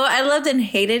 I loved and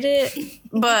hated it,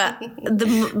 but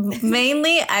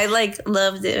mainly I like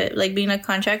loved it, like being a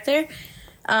contractor.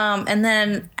 And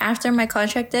then after my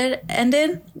contract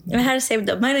ended, I had to save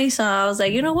the money. So I was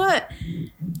like, you know what?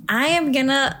 I am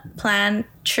gonna plan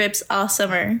trips all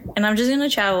summer and I'm just gonna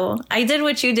travel. I did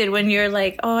what you did when you're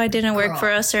like, oh, I didn't work for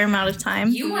a certain amount of time.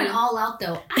 You went all out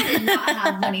though. I did not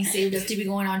have money saved up to be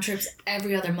going on trips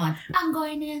every other month. I'm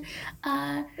going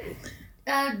to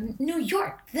New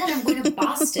York. Then I'm going to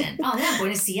Boston. Oh, then I'm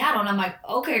going to Seattle. And I'm like,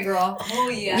 okay, girl. Oh,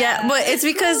 yeah. Yeah, but it's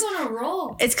because on a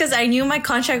roll. It's because I knew my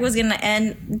contract was gonna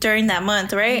end during that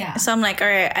month, right? Yeah. So I'm like, all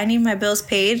right, I need my bills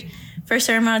paid for a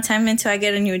certain amount of time until I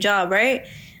get a new job, right?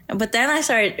 But then I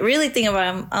started really thinking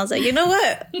about it. I was like, you know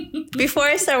what? Before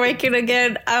I start working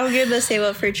again, I'm going to save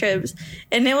up for trips.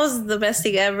 And it was the best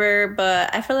thing ever.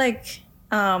 But I feel like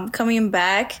coming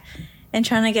back and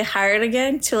trying to get hired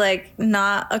again to like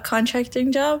not a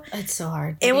contracting job. It's so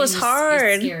hard. It was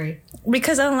hard. It's scary.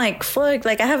 Because I'm like, fuck,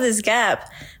 like I have this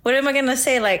gap. What am I going to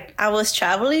say? Like I was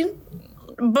traveling?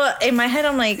 But in my head,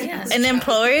 I'm like, an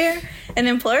employer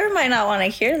might not want to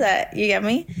hear that. You get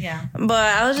me? Yeah.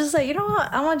 But I was just like, you know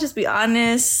what? I want to just be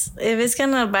honest. If it's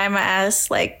going to bite my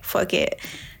ass, like, fuck it.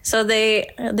 So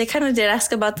they kind of did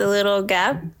ask about the little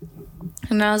gap.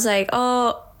 And I was like,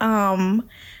 oh,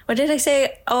 what did I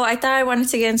say? Oh, I thought I wanted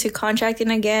to get into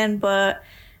contracting again, but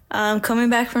coming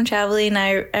back from traveling,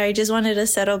 I just wanted to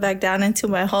settle back down into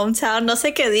my hometown. No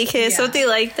sé qué dije, something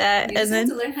like that. You just have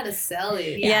to learn how to sell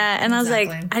it. Yeah, and I was like,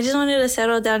 I just wanted to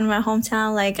settle down in my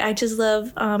hometown. Like, I just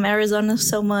love Arizona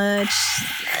so much.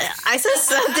 I said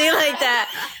something like that.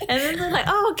 And then they're like,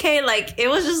 oh, okay. Like, it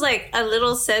was just like a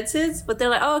little sentence, but they're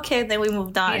like, oh, okay. And then we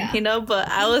moved on, But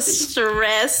I was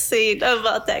stressing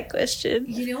about that question.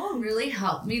 You know what really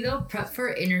helped me, though, prep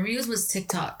for interviews was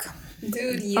TikTok.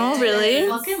 Dude, yeah. Oh, really? I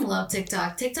fucking love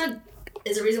TikTok. TikTok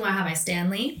is the reason why I have my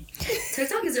Stanley.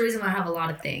 TikTok is the reason why I have a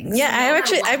lot of things. Yeah,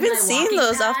 I've been seeing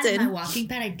those often. My walking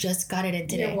pad, I just got it in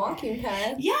today. Your walking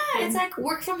pad? Yeah, it's like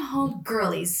work from home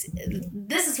girlies.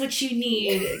 This is what you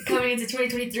need coming into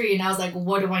 2023. And I was like,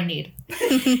 what do I need?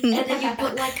 And then you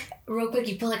put like, real quick,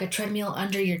 you put like a treadmill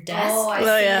under your desk. Oh, I see.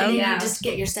 yeah. And then you just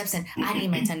get your steps in. I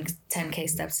need my 10K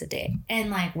steps a day.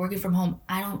 And like working from home,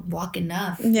 I don't walk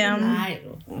enough. Yeah.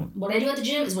 What I do at the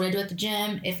gym is what I do at the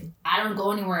gym. If I don't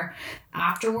go anywhere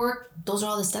after work, those are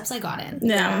all the steps I got in.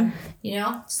 Yeah. You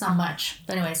know, it's not much.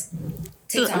 But anyways,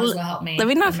 TikTok is what helped me. Let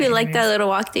me know if you like that little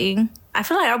walk thing. I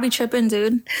feel like I'll be tripping,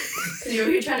 dude.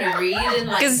 You're trying to read and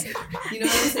like, you know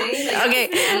what I'm saying? Like, okay,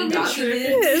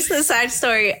 it's a side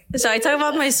story. So I talked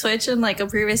about my Switch in like a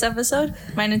previous episode,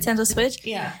 my Nintendo Switch.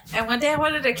 Yeah. And one day I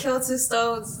wanted to kill 2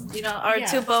 stones, or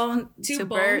two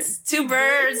birds, 2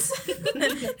 birds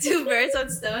on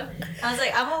stone. I was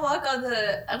like, I'm gonna walk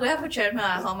on we have a treadmill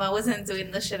at home. I wasn't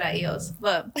doing the shit at EOS,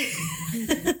 but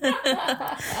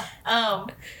I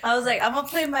was like, I'm gonna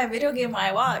play my video game while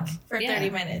I walk for 30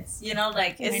 minutes.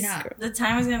 Like the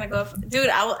time is gonna go. Dude,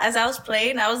 as I was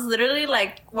playing, I was literally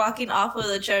like walking off of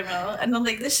the treadmill, and I'm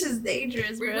like, this is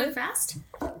dangerous, bro. Were you going fast?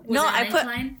 No, I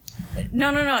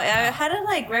had it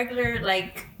like regular,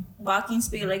 like walking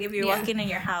speed, like if you're walking in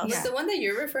your house. But the one that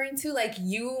you're referring to, like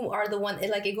you are the one,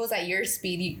 like it goes at your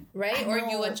speed, right? Or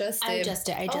you adjust it? I adjust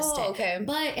it. Okay.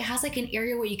 But it has like an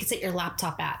area where you can set your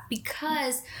laptop at,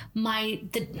 because my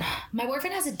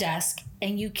boyfriend has a desk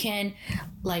and you can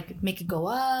like make it go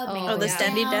up. The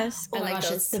standing desk. Oh my like gosh,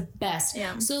 those. it's the best.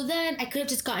 Yeah. So then I could have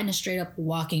just gotten a straight up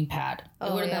walking pad.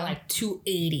 It would have been like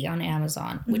 $280 on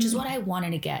Amazon, which is what I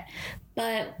wanted to get.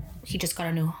 But he just got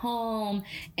a new home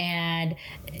and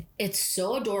it's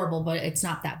so adorable, but it's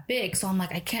not that big. So I'm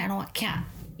like, I can't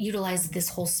utilize this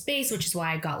whole space, which is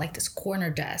why I got like this corner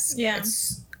desk. Yeah.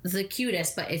 It's the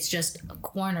cutest, but it's just a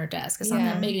corner desk. It's not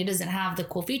that big. It doesn't have the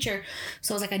cool feature.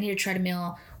 So I was like, I need a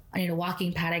treadmill. I need a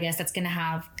walking pad, I guess, that's going to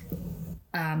have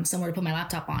somewhere to put my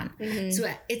laptop on. So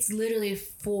it's literally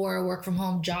for a work from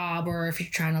home job, or if you're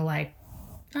trying to like,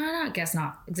 I guess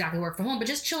not exactly work from home, but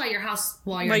just chill at your house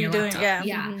while you're on your laptop.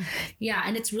 Yeah.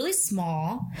 And it's really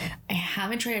small. I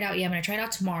haven't tried it out yet. I'm going to try it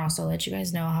out tomorrow, so I'll let you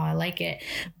guys know how I like it.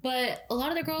 But a lot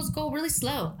of the girls go really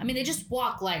slow. I mean, they just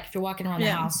walk like if you're walking around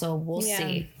the house, so we'll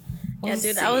see. Yeah,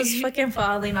 dude, I was fucking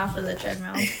falling off of the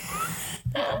treadmill.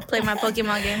 Play my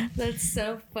Pokemon game. That's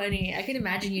so funny. I can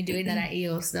imagine you doing that at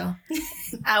EOS though.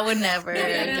 I would never. I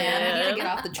need to get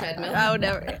off the treadmill. I would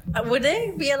never. Would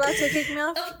they be allowed to kick me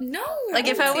off? No. Like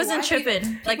if I wasn't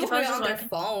tripping. Like if I was on just their walking.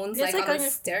 phones, It's like like on the on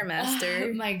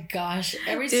Stairmaster. Oh my gosh.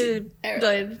 Dude,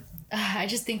 good. I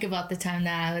just think about the time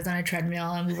that I was on a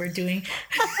treadmill and we were doing.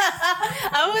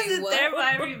 I wasn't what? there, but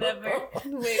I remember.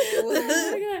 Wait,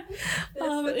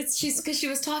 what? It's just because she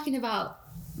was talking about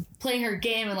playing her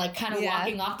game and like kind of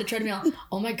walking off the treadmill.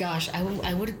 Oh my gosh,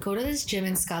 I would go to this gym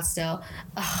in Scottsdale.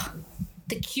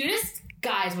 The cutest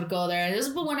guys would go there. This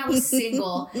was when I was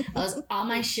single. I was on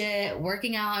my shit,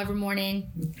 working out every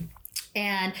morning.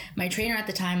 And my trainer at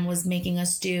the time was making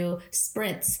us do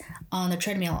sprints on the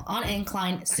treadmill on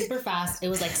incline, super fast. It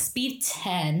was like speed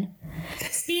 10,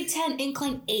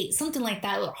 incline 8, something like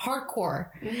that, hardcore.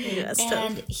 Yeah,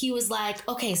 and tough. he was like,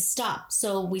 okay, stop.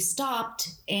 So we stopped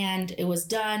and it was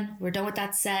done. We're done with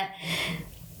that set.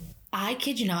 I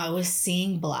kid you not, I was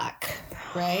seeing black,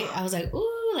 right? I was like, ooh,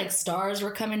 like stars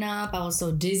were coming up. I was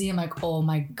so dizzy. I'm like, oh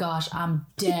my gosh, I'm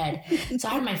dead. So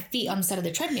I had my feet on the side of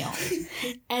the treadmill.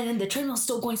 And then the treadmill's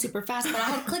still going super fast, but I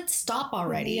had clicked stop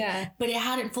already. Yeah. But it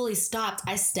hadn't fully stopped.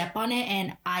 I step on it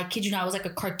and I kid you not, I was like a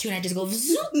cartoon. I just go,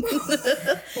 zoop.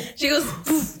 She goes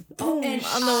poof, boom, And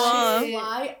on the wall. I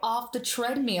fly off the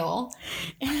treadmill.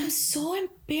 And I'm so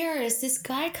embarrassed. This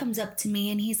guy comes up to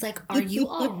me and he's like, are you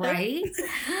all right?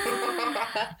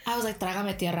 I was like,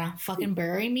 trágame tierra. Fucking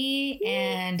bury me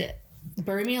and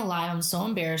bury me alive. I'm so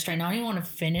embarrassed right now. I don't even want to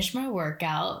finish my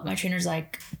workout. My trainer's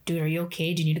like, dude, are you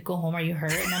okay? Do you need to go home? Are you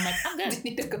hurt? And I'm like, I'm good. I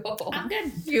need to go home. I'm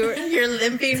good. You're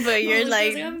limping, but you're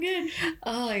like, I'm good.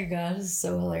 Oh my gosh, it's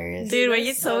so hilarious. dude, when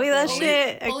you told me that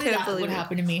shit, I Only couldn't that believe would it.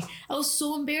 happen to me. I was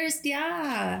so embarrassed.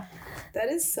 Yeah. That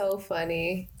is so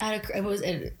funny.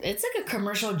 It's like a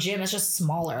commercial gym. It's just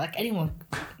smaller. Like anyone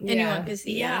Anyone can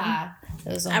see. Yeah.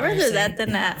 It was I'd rather embarrassing. that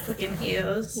than that fucking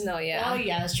heels. No, yeah. Oh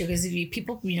yeah, that's true. Because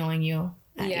people be knowing you.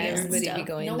 at Yeah, Eos and everybody be stuff.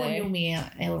 going no one there. knew me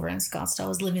over in Scottsdale. I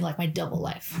was living like my double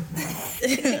life. I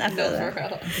feel No, that. for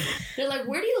real. They're like,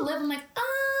 "Where do you live?" I'm like,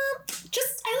 I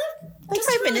live Like just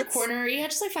 5 around minutes. the corner. Yeah,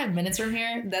 just like 5 minutes from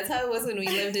here." That's how it was when we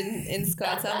lived in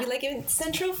Scottsdale. I'll be like in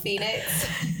Central Phoenix.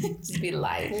 Just be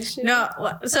lying and shit. No,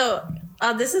 so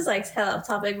this is like hell off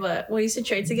topic, but we used to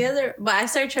trade together. But I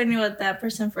started training with that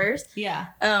person first. Yeah.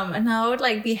 And I would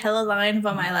like be hella lying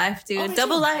about my life, dude. me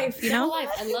Double too. life, you Double know? life.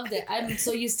 I loved it. I'm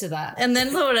so used to that. And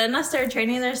then Lorena started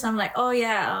training there, so I'm like, oh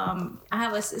yeah, I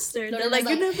have a sister. They're like,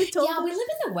 you never told Yeah, me. we live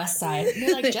in the west side. And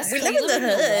they're like, Jessica, We live you in the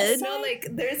west hood. side? No, like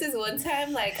there's this one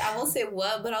time, like I won't say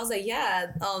what, but I was like, yeah,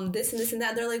 this and this and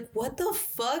that. They're like, what the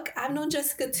fuck? I've known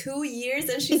Jessica 2 years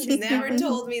and she's never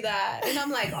told me that. And I'm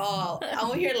like, oh, I'm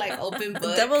over here like open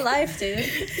book. Double life, dude.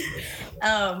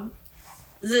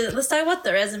 Let's talk about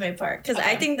the resume part because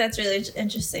I think that's really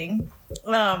interesting.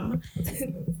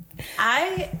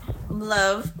 I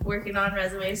love working on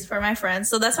resumes for my friends,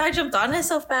 so that's why I jumped on it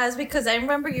so fast because I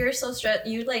remember you were so stressed.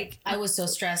 You like, I was so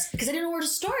stressed because I didn't know where to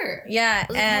start. yeah,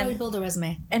 Like, how do we and build a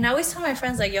resume? I always tell my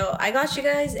friends like, yo, I got you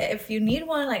guys. If you need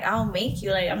one, like I'll make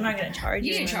you. Like I'm not gonna charge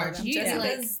you. You can charge. You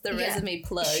Jessica's like the resume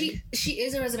plug. She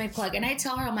is a resume plug, and I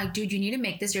tell her, I'm like, dude, you need to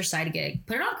make this your side gig.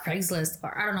 Put it on Craigslist,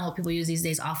 or I don't know what people use these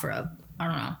days. OfferUp. I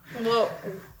don't know. Well,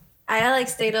 I like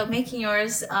stayed up making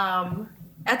yours.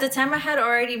 at the time I had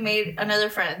already made another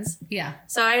friends. Yeah.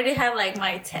 So I already had like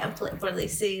my template for the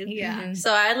scene. Yeah.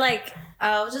 So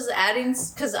I was just adding,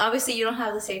 because obviously you don't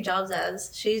have the same jobs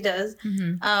as she does.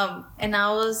 And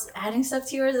I was adding stuff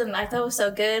to yours, and I thought it was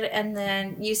so good. And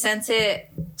then you sent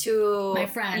it to my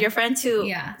friend, your friend,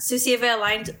 to see if it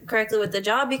aligned correctly with the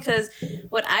job. Because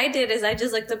what I did is I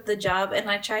just looked up the job and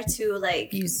I tried to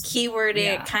like keyword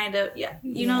it, kind of,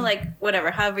 you know, like whatever,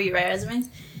 however you write resumes.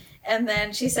 And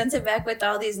then she sent it back with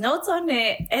all these notes on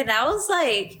it, and I was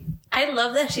like, I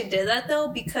love that she did that though,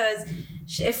 because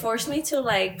it forced me to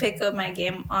like pick up my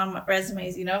game on my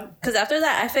resumes, you know? Because after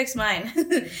that, I fixed mine.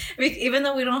 Even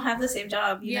though we don't have the same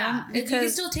job, you know? Because you can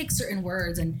still take certain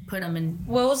words and put them in.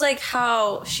 Well, it was like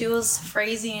how she was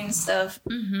phrasing and stuff.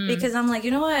 Because I'm like,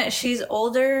 you know what? She's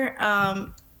older.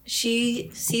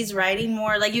 She sees writing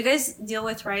more. Like, you guys deal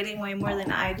with writing way more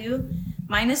than I do.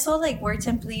 Mine is so like word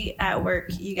template at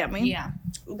work. You get me? Yeah.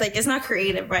 Like, it's not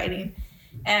creative writing.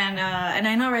 And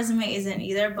I know resume isn't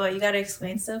either, but you gotta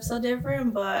explain stuff so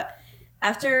different. But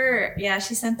after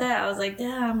she sent that, I was like,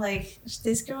 damn, like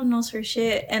this girl knows her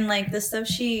shit. And like the stuff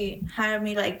she had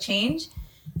me like change,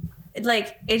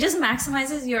 it just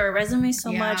maximizes your resume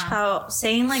so much. How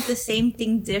saying like the same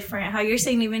thing different, how you're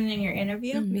saying even in your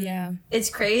interview,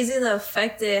 it's crazy the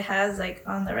effect it has like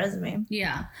on the resume.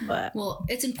 But well,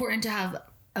 it's important to have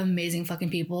amazing fucking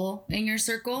people in your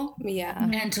circle,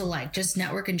 and to like just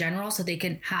network in general, so they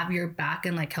can have your back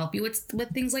and like help you with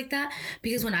things like that.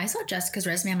 Because when I saw Jessica's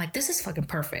resume, I'm like, this is fucking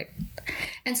perfect.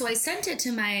 And so I sent it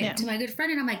to my good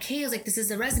friend, and I'm like, hey, I was like, this is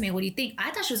the resume, what do you think?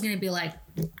 I thought she was gonna be like,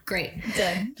 great,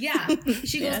 good.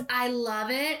 She goes, I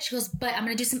love it. She goes, but I'm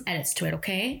gonna do some edits to it,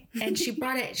 okay? And she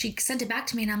sent it back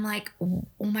to me, and I'm like, oh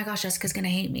my gosh, Jessica's gonna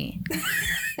hate me.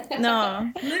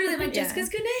 No, literally, I'm like, Jessica's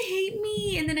gonna hate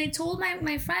me. And then I told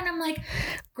my friend, I'm like,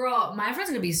 girl, my friend's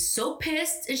gonna be so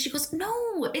pissed. And she goes,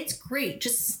 no, it's great,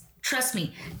 just trust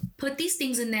me, put these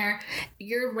things in there,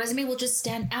 your resume will just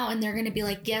stand out, and they're gonna be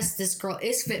like, yes, this girl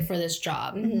is fit for this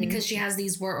job because she has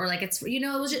these words, or like it's, you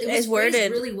know, it was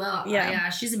worded really well.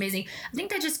 She's amazing. I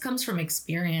think that just comes from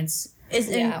experience.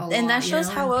 And that shows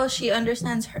how well she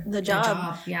understands the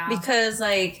job. Because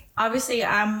like obviously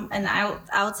I'm an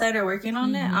outsider working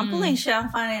on it. I'm pulling shit I'm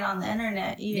finding on the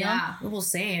internet, you know? Well,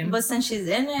 same. But since she's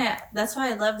in it, that's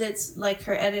why I loved it, like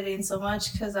her editing so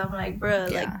much, because I'm like, bro,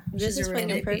 like this is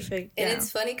fucking perfect. And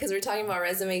it's funny because we're talking about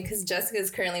resume, because Jessica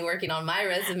is currently working on my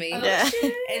resume. And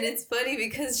it's funny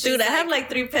because I have like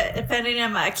 3 pending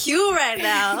in my queue right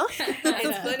now.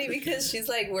 It's funny because she's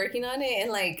like working on it, and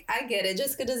like I get it.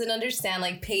 Jessica doesn't understand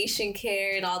like patient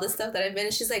care and all the stuff that I've been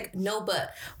in. She's like, no,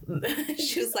 but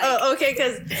she was like, okay,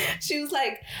 because she was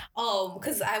like,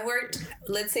 because I worked,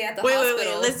 let's say, at the hospital.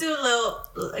 Wait. Let's do a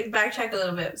little, like, backtrack a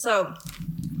little bit. So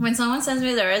when someone sends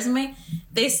me their resume,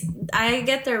 I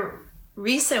get their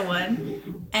recent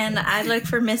one, and I look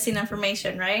for missing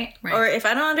information, right? Or if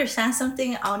I don't understand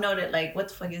something, I'll note it, like, what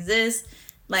the fuck is this?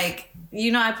 Like,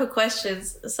 you know, I put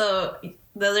questions. So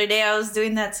the other day I was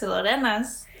doing that to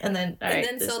Lorena's. And then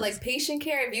like patient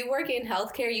care, if you work in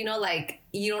healthcare, you know, like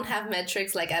you don't have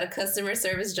metrics like at a customer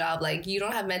service job. Like you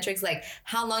don't have metrics like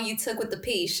how long you took with the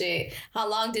patient, how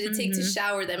long did it take to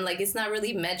shower them. Like it's not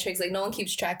really metrics. Like no one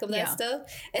keeps track of that stuff.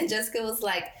 And Jessica was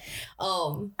like,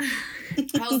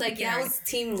 I was like, I was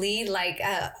team lead like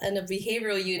in a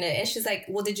behavioral unit. And she's like,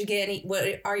 well, did you get any?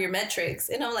 What are your metrics?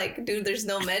 And I'm like, dude, there's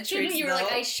no metrics. You were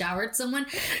like, I showered someone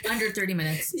under 30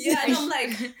 minutes. Yeah, and I'm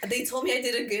like, they told me I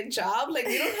did a good job. Like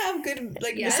we don't have good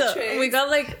like metrics. So we got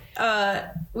like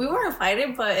we weren't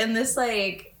fighting, but in this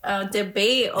like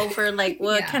debate over like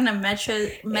what kind of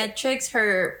metrics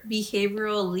her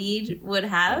behavioral lead would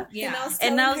have.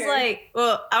 And I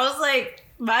was like,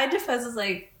 my defense is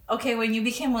like, okay, when you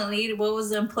became a lead, what was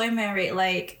the employment rate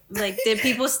like? Like, did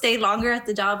people stay longer at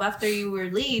the job after you were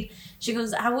lead? She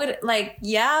goes, I would, like,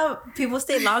 people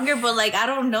stay longer, but, like, I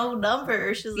don't know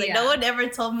numbers. She's like, no one ever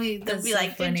told me to be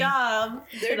like, good job.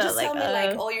 They're just telling me,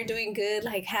 like, oh, you're doing good,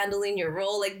 like, handling your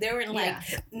role. Like, they were like,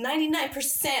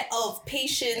 99% of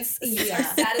patients are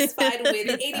satisfied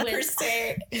with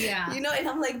 80%. You know, and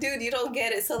I'm like, dude, you don't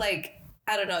get it. So, like,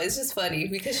 I don't know. It's just funny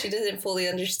because she doesn't fully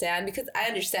understand, because I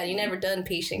understand you never done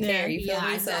patient care. You feel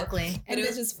me? Exactly. But it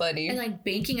was just funny. And like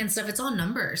banking and stuff, it's all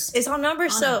numbers. It's all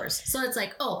numbers. So it's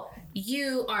like, oh,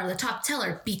 you are the top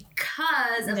teller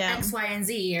because of X, Y, and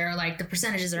Z, or like the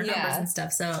percentages or numbers and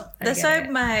stuff. So that's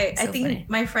why I think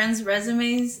my friends'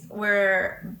 resumes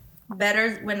were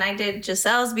better when I did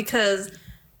Giselle's, because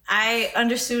I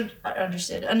understood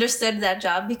that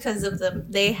job because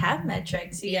of they have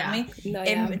metrics. You get me?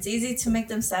 And it's easy to make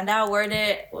them stand out, word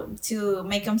it, to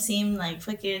make them seem like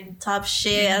fucking top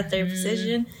shit at their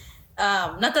position.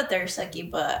 Not that they're sucky,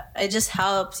 but it just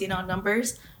helps,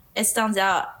 numbers. It stands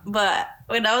out. But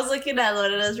when I was looking at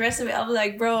Loretta's resume, I was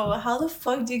like, bro, how the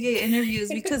fuck do you get interviews?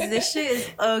 Because this shit is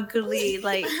ugly.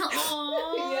 Like,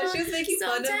 yeah, she was making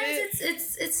fun of it.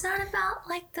 Sometimes it's not about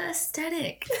like the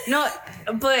aesthetic. no,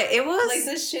 but it was like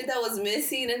the shit that was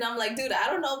missing, and I'm like, dude, I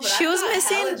don't know, but she was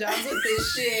missing hella jobs with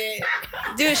this shit.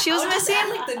 Dude, she was missing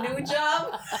like the new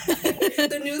job,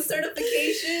 the new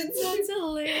certifications. That's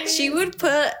hilarious. She would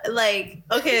put like,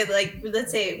 okay, like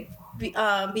let's say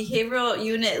behavioral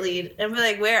unit lead, and be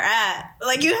like, where at?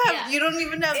 Like you don't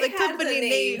even have the company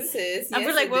name.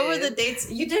 I'm like, what were the dates?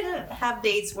 You didn't have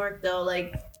dates work though,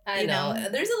 like. I know.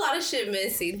 There's a lot of shit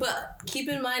missing, but keep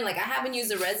in mind, like, I haven't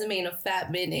used a resume in a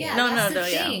fat minute. Yeah, no, that's the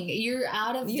thing. You're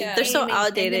out of the game. They're so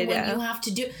outdated. And then when you have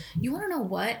to do, you want to know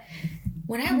what?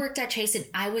 When I worked at Chase and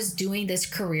I was doing this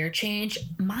career change,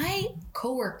 my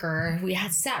coworker, we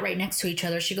had sat right next to each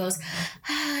other. She goes,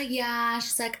 yeah.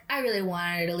 She's like, I really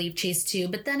wanted to leave Chase too,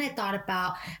 but then I thought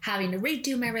about having to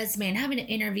redo my resume and having an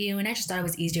interview, and I just thought it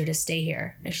was easier to stay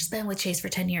here. And she's been with Chase for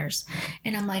 10 years.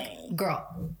 And I'm like, girl,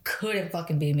 couldn't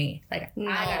fucking be me. Like,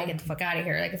 no. I gotta get the fuck out of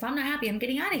here. Like, if I'm not happy, I'm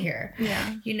getting out of here.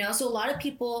 Yeah. So a lot of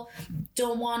people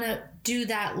don't want to do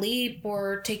that leap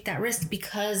or take that risk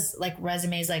because like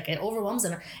resumes, like it overwhelms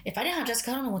them. If I didn't have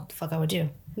Jessica, I don't know what the fuck I would do.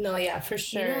 No, yeah, for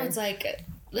sure. It's like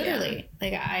literally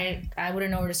like I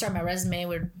wouldn't know where to start. My resume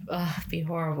would be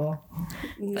horrible.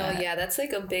 No, yeah, that's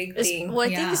like a big thing. Well,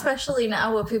 I think especially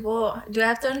now what people do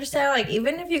have to understand, like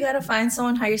even if you gotta find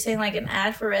someone, how you're saying like an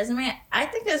ad for resume, I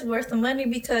think it's worth the money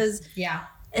because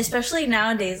especially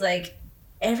nowadays, like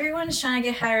everyone's trying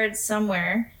to get hired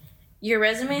somewhere. Your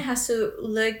resume has to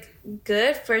look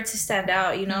good for it to stand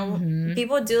out,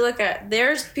 People do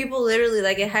there's people literally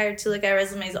that get hired to look at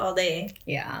resumes all day.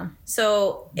 Yeah.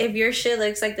 So if your shit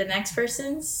looks like the next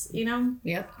person's,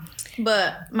 Yep.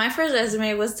 But my first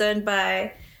resume was done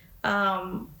by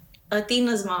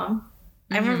Athena's mom.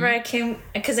 I remember I came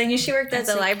because I knew she worked at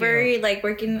the library, like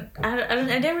working. I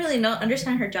didn't really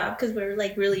understand her job because we were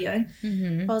like really young.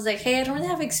 I was like, hey, I don't really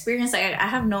have experience. Like I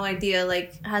have no idea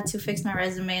like how to fix my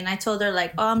resume. And I told her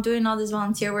like, oh, I'm doing all this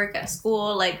volunteer work at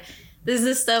school. Like this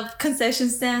is stuff, concession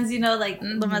stands, like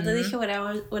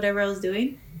whatever I was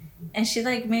doing. And she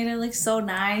like made it look so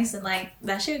nice, and like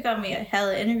that shit got me a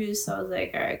hella interviews. So I was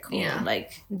like, all right, cool. Yeah.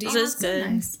 Like this is good.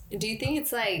 Nice. Do you think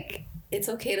it's like it's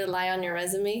okay to lie on your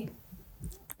resume?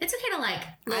 It's okay to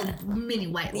like mini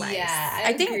white lies. Yeah,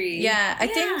 I agree. I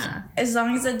think as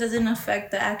long as it doesn't affect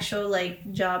the actual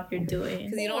like job you're doing.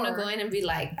 Because you don't want to go in and be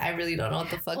like, I really don't know what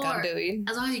the fuck I'm doing.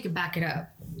 As long as you can back it up.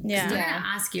 Yeah. They're gonna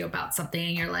ask you about something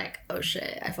and you're like, oh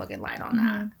shit, I fucking lied on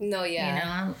that. No,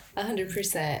 yeah.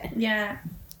 100%. Yeah.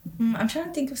 I'm trying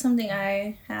to think of something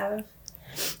I have.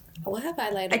 What have I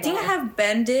lied about? I think I have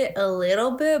bent it a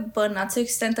little bit, but not to the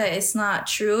extent that it's not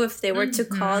true. If they were to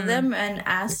call them and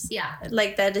ask,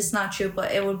 like that it's not true,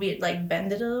 but it would be like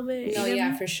bend it a little bit. No,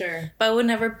 yeah, for sure. But I would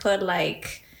never put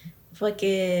like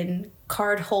fucking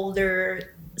card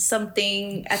holder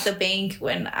something at the bank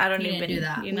when I don't even do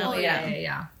that.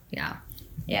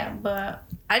 Yeah, but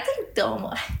I think don't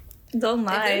lie. They're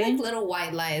like little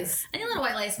white lies. I think little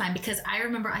white lies is fine because I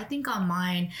remember, I think on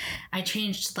mine, I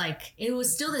changed like, it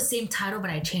was still the same title, but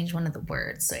I changed one of the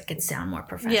words so it could sound more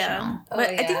professional. Yeah. But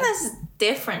I think that's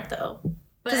different though.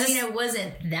 But I mean, it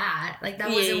wasn't that. Like,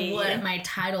 that wasn't what my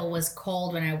title was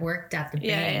called when I worked at the bank.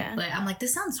 Yeah. But I'm like,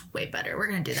 this sounds way better. We're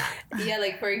going to do that. Yeah,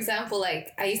 like, for example,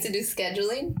 like, I used to do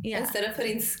scheduling. Yeah. Instead of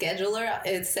putting scheduler,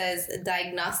 it says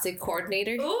diagnostic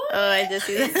coordinator. Ooh. Oh, I just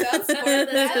see that. It sounds more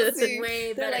that's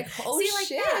way better. They're like, oh, see, like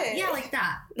shit. That. Yeah, like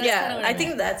that. That's I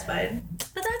think that's fine.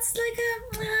 But that's like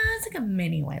it's like a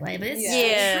mini white lie, but it's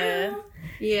true.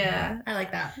 Yeah. I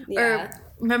like that. Yeah. Or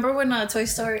remember when Toy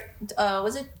Story,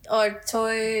 was it, or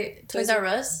Toys R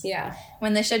Us? Yeah.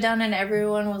 When they shut down and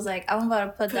everyone was like, I'm about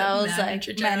to put that was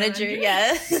like manager,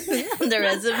 on the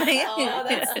resume. Oh,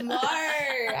 that's smart.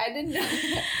 I didn't know.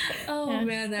 Oh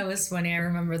man, that was funny. I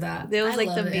remember that. It was like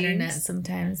love the internet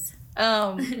sometimes.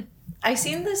 I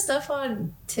seen this stuff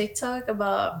on TikTok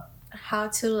about how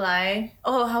to lie.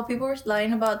 Oh, how people were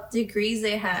lying about degrees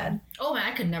they had. Oh man,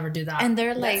 I could never do that. And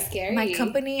they're like, scary. My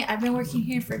company, I've been working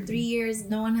here for 3 years.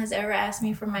 No one has ever asked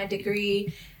me for my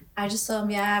degree. I just told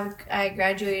them, I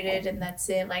graduated and that's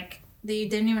it. Like, they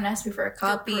didn't even ask me for a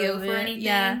copy of it.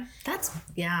 Yeah. That's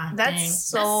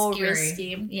so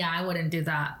risky. Yeah, I wouldn't do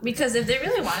that. Because if they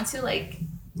really want to, like,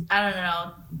 I don't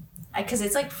know. Because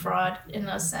it's like fraud in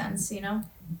a sense,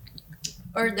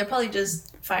 Or they'll probably just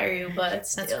fire you, but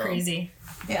still. That's crazy.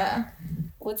 Yeah.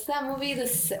 What's that movie?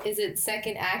 Is it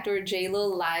Second Act where J-Lo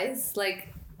lies? Like,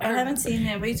 I haven't seen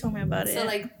it, but you told me about it. So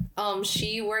like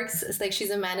she works, it's like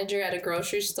she's a manager at a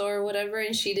grocery store or whatever,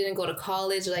 and she didn't go to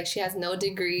college. Like, she has no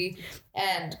degree,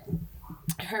 and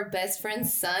her best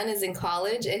friend's son is in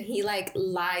college, and he like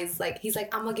lies, like he's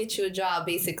like, I'm gonna get you a job,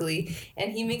 basically,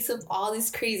 and he makes up all this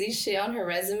crazy shit on her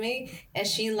resume, and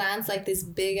she lands like this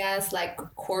big ass like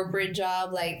corporate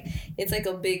job, like it's like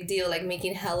a big deal, like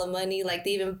making hella money, like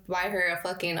they even buy her a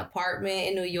fucking apartment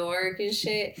in New York and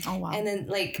shit. Oh wow. And then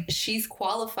like she's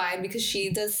qualified because she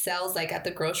does sales like at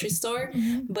the grocery store,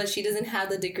 but she doesn't have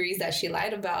the degrees that she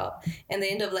lied about, and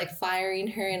they end up like firing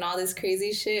her and all this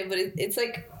crazy shit. But it's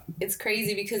like, it's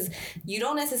crazy because you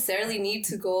don't necessarily need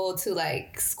to go to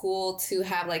like school to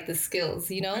have like the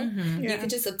skills, you know? You could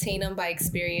just obtain them by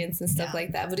experience and stuff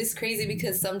like that. But it's crazy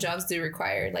because some jobs do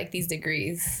require like these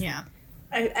degrees. Yeah.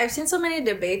 I've seen so many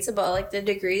debates about like the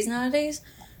degrees nowadays.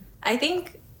 I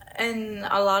think in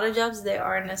a lot of jobs they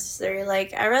are necessary.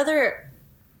 Like I rather,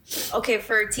 okay,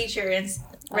 for a teacher,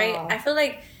 right? I feel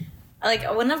like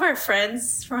one of our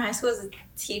friends from high school is a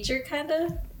teacher, kind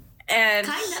of. And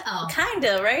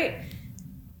kinda, right?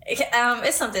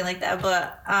 It's something like that,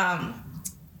 but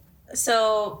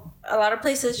so a lot of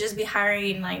places just be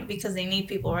hiring like because they need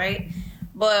people, right?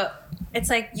 But it's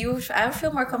like I would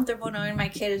feel more comfortable knowing my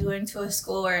kid is going to a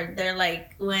school where they're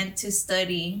like went to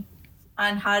study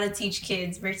on how to teach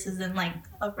kids versus in like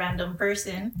a random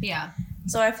person. Yeah.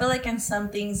 So I feel like in some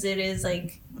things it is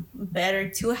like better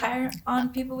to hire on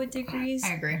people with degrees.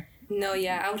 I agree. No,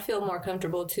 yeah, I would feel more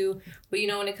comfortable too. But you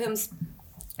know, when it comes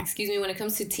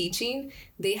to teaching,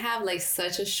 they have like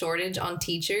such a shortage on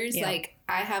teachers. Yeah. Like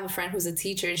I have a friend who's a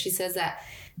teacher, and she says that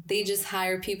they just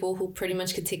hire people who pretty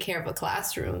much could take care of a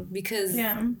classroom because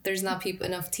there's not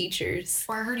enough teachers.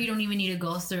 Or I heard you don't even need to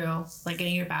go through like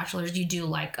getting your bachelor's. You do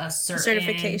like a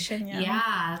certification.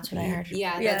 Yeah, that's what I heard.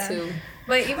 Yeah, that too.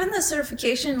 But even the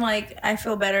certification, like I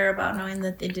feel better about knowing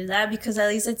that they do that because at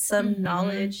least it's some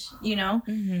knowledge, you know.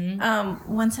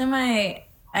 One time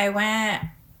I went.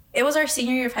 It was our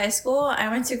senior year of high school. I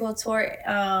went to go tour.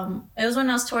 It was when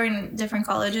I was touring different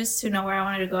colleges to know where I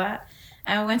wanted to go at.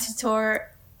 I went to tour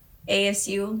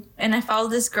ASU, and I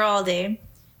followed this girl all day.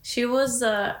 She was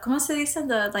 ¿cómo se dice?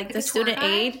 The student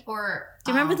aide. Or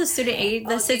do you remember the student aide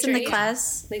that sits in the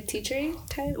class? Like teacher aide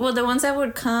type? Well, the ones that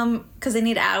would come because they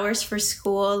need hours for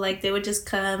school. Like they would just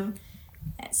come,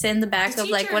 sit in the back of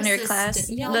like one of your class.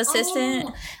 Yeah. The assistant.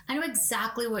 Oh, I know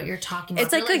exactly what you're talking about.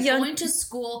 It's like, a young going to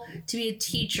school to be a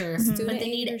teacher, but they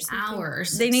need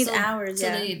hours. They need hours. So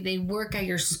they work at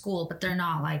your school, but they're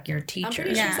not like your teachers. I'm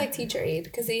pretty sure it's like teacher aide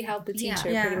because they help the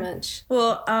teacher pretty much.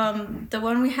 Well, the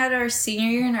one we had our senior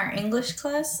year in our English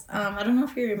class. I don't know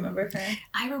if you remember her.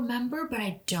 I remember, but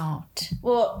I don't.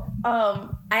 Well, I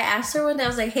asked her one day. I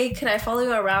was like, "Hey, could I follow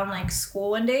you around like school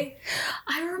one day?"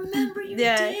 I remember you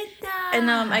did that. And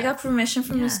I got permission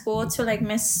from the school to like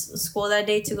miss school that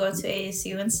day to go to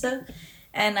ASU and stuff.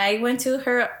 And I went to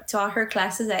all her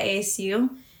classes at ASU,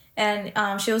 and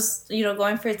she was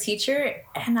going for a teacher,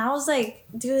 and I was like,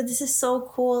 dude, this is so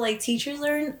cool. Like teachers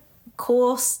learn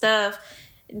cool stuff.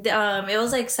 It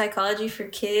was like psychology for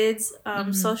kids,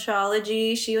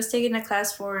 sociology. She was taking a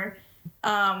class for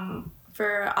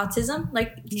autism,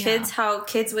 like how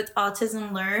kids with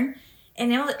autism learn,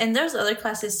 and there's other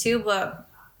classes too, but.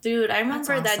 Dude, I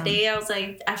remember that day, I was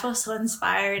like, I felt so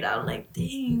inspired. I was like,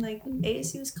 dang, like,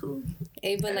 ASU is cool.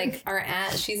 Hey, but like, our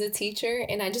aunt, she's a teacher,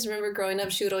 and I just remember growing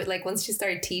up, she would always, like, once she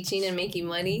started teaching and making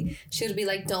money, she would be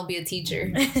like, don't be a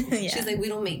teacher. She's like, we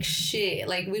don't make shit.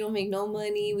 Like, we don't make no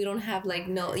money. We don't have, like,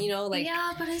 no, like.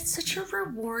 Yeah, but it's such a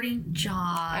rewarding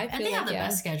job. And they have the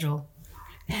best schedule.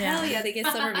 Hell yeah, they get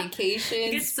summer vacations.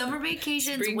 They get summer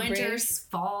vacations, winters,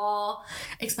 fall.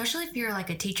 Especially if you're like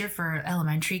a teacher for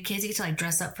elementary kids, you get to like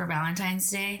dress up for Valentine's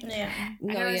Day. Yeah.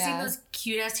 I've ever seen those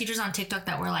cute ass teachers on TikTok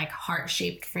that wear like heart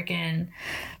shaped freaking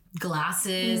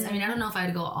glasses. I mean, I don't know if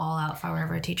I'd go all out if I were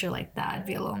ever a teacher like that. I'd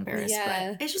be a little embarrassed.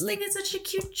 Yeah. But I just think it's such a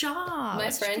cute job. My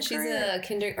friend, she's a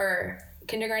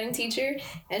kindergarten teacher,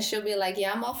 and she'll be like,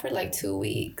 yeah, I'm off for like 2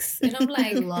 weeks. And I'm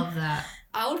like, love that.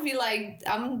 I would be like,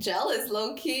 I'm jealous,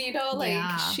 low key, like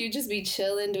she'd just be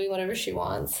chilling, doing whatever she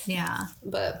wants. Yeah.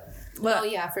 But well,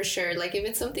 yeah, for sure. Like if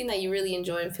it's something that you really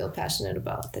enjoy and feel passionate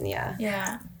about, then yeah.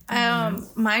 Yeah.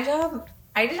 My job,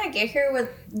 I didn't get here with,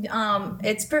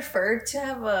 it's preferred to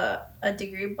have a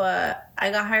degree, but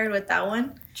I got hired with that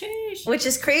one. Jeez. Which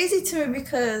is crazy to me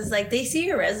because like they see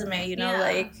your resume,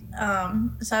 like,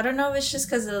 so I don't know if it's just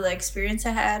because of the experience I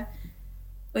had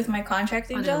with my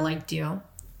contracting job. They liked you.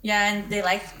 Yeah, and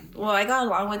I got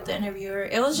along with the interviewer.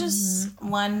 It was just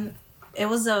it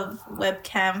was a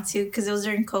webcam too, because it was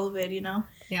during COVID,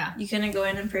 Yeah. You couldn't go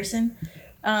in person.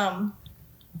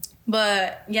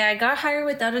 But yeah, I got hired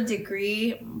without a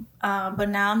degree. but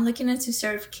now I'm looking into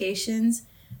certifications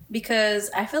because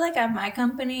I feel like at my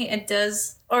company it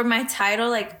does, or my title,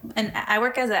 like, and I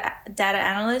work as a data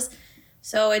analyst,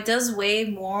 so it does way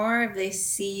more if they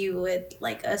see you with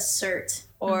like a cert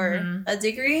or a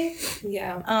degree.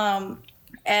 Yeah.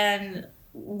 And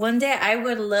one day I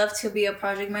would love to be a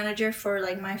project manager for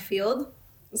like my field.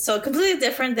 So completely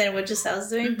different than what Giselle's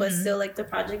doing, but still like the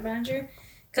project manager.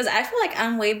 Because I feel like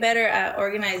I'm way better at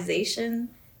organization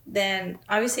than,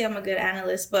 obviously I'm a good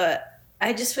analyst, but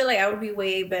I just feel like I would be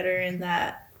way better in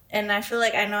that. And I feel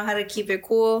like I know how to keep it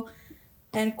cool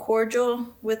and cordial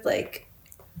with like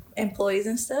employees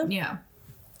and stuff. Yeah.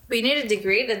 But you need a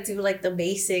degree to do like the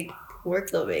basic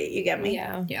work of it. You get me?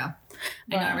 Yeah. Yeah.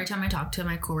 I know every time I talk to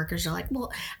my coworkers, they're like,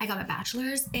 well, I got my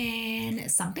bachelor's in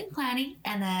something planning.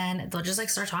 And then they'll just like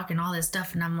start talking all this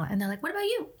stuff. And they're like, what about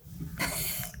you?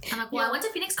 I'm like, well, I went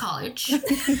to Phoenix College. And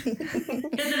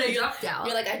then I dropped out.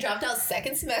 You're like, I dropped out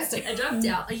second semester. I dropped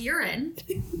out a year in,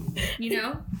 you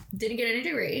know, didn't get any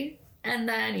degree. And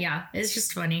then, yeah, it's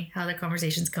just funny how the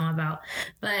conversations come about.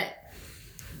 But,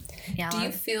 yeah. Do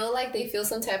you feel like they feel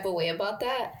some type of way about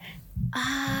that?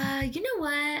 You know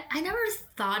what? I never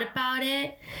thought about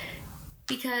it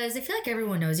because I feel like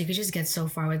everyone knows you could just get so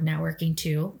far with networking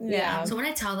too. Yeah. So when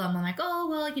I tell them, I'm like, oh,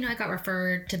 well, you know, I got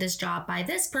referred to this job by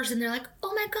this person. They're like,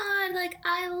 oh my God, like,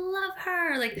 I love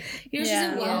her. Like, you know,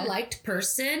 she's a well-liked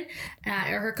person at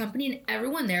her company, and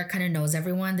everyone there kind of knows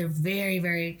everyone. They're very,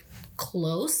 very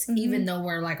close, even though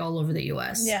we're like all over the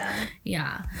U.S. Yeah.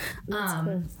 Yeah.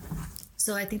 Cool.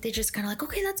 So I think they just kind of like,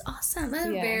 okay, that's awesome.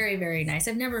 They're very, very nice.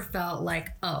 I've never felt like,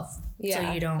 oh, so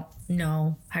you don't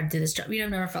know how to do this job. You know,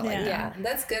 I've never felt like that. Yeah,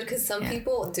 that's good because some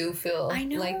people do feel I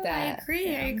know, like that.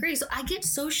 I agree. So I get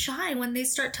so shy when they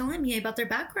start telling me about their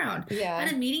background. Yeah. I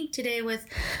had a meeting today with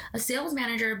a sales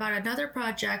manager about another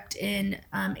project in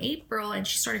April, and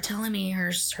she started telling me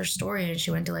her story. And she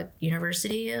went to like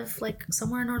University of like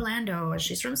somewhere in Orlando, and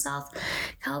she's from South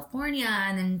California,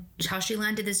 and then how she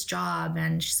landed this job.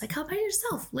 And she's like, how about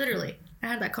yourself? Literally. I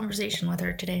had that conversation with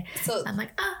her today. So I'm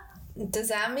like, does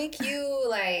that make you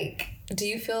like, do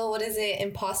you feel, what is it,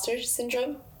 imposter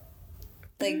syndrome?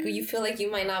 Like you feel like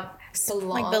you might not belong?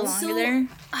 Like belong there?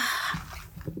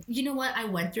 You know what? I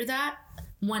went through that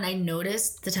when I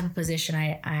noticed the type of position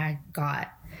I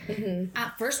got.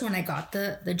 At first, when I got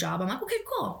the job, I'm like, okay,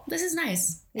 cool. This is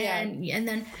nice. Yeah. And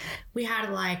then we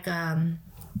had like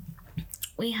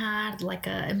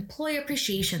a employee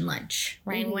appreciation lunch,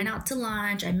 right? We went out to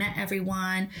lunch. I met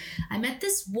everyone. I met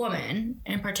this woman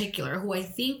in particular who I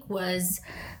think was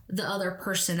the other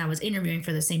person that was interviewing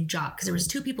for the same job, because there was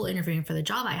 2 people interviewing for the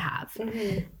job I have.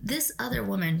 This other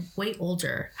woman, way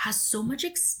older, has so much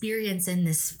experience in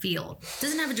this field.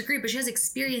 Doesn't have a degree, but she has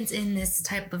experience in this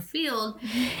type of field,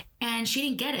 and she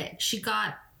didn't get it. She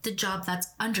got the job that's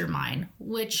under mine,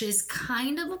 which is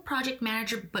kind of a project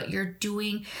manager, but you're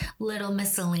doing little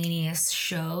miscellaneous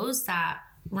shows that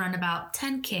run about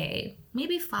 10K,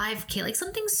 maybe 5K, like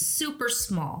something super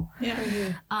small. Yeah.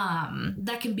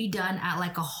 That can be done at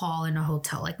like a hall in a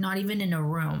hotel, like not even in a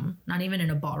room, not even in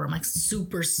a ballroom, like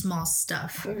super small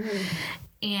stuff.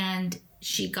 And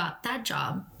she got that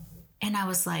job. And I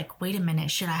was like, wait a minute,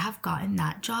 should I have gotten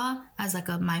that job as like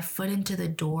my foot into the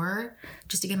door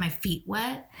just to get my feet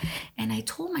wet? And I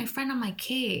told my friend, I'm like,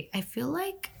 hey, I feel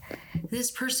like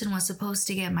this person was supposed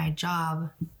to get my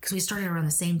job because we started around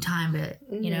the same time, but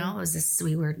you know, it was this,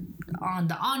 we were on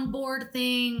the onboard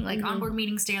thing, like onboard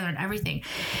meetings together and everything.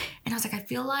 And I was like, I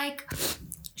feel like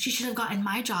she should have gotten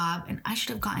my job and I should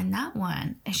have gotten that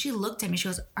one. And she looked at me, she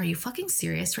goes, are you fucking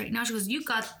serious right now? She goes, you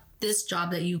got this job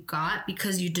that you got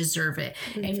because you deserve it.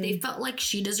 If they felt like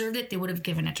she deserved it, they would have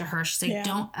given it to her. She's like,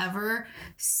 don't ever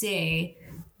say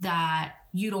that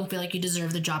you don't feel like you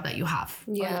deserve the job that you have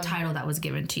or the title that was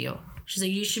given to you. She's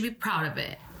like, you should be proud of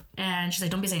it. And she's like,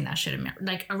 don't be saying that shit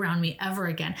like around me ever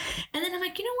again. And then I'm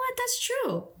like, you know what? That's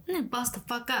true. And then bust the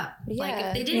fuck up. Like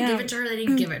if they didn't give it to her, they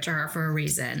didn't give it to her for a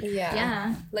reason.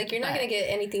 Yeah. Like you're not going to get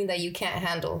anything that you can't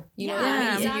handle. You know what I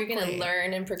mean? exactly. You're going to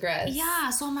learn and progress. Yeah.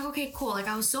 So I'm like, okay, cool. Like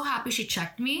I was so happy she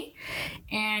checked me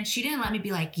and she didn't let me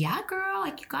be like, yeah, girl,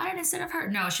 like you got it instead of her.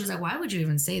 No, she was like, why would you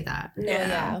even say that?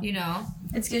 No, You know?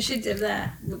 It's good she did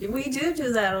that. We do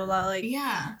that a lot. Like,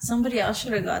 somebody else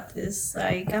should have got this.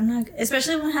 Like, I'm not,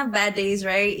 especially when I have bad days,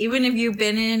 right? Even if you've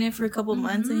been in it for a couple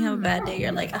months and you have a bad day,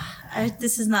 you're like,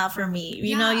 this is not for me.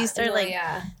 You know, you start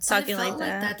talking like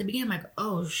that. At the beginning, I'm like,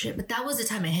 oh shit. But that was the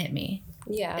time it hit me.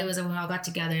 Yeah. It was when we all got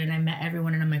together and I met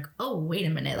everyone and I'm like, oh, wait a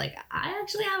minute. Like, I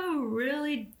actually have a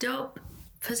really dope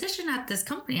position at this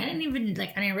company. I didn't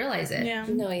realize it. Yeah.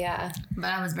 No, yeah.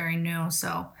 But I was very new,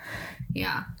 so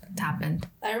yeah, it happened.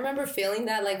 I remember feeling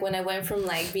that like when I went from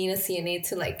like being a CNA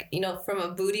to like, you know, from a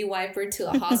booty wiper to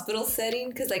a hospital setting,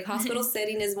 because like hospital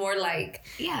setting is more like,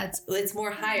 Yeah, it's more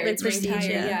higher, Like it's ranked higher,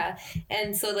 prestige, yeah.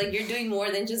 And so like you're doing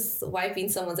more than just wiping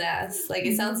someone's ass. Like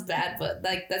it sounds bad, but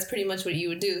like that's pretty much what you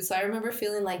would do. So I remember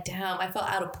feeling like, damn, I felt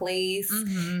out of place,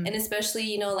 and especially,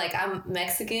 you know, like I'm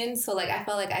Mexican, so like I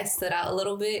felt like I stood out a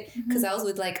little bit because I was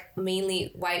with like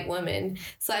mainly white women,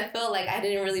 so I felt like I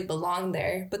didn't really belong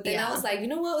there. But then I was like, you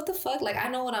know what the fuck, like I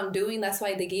know what I'm doing, that's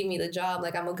why they gave me the job,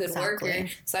 like I'm a good worker,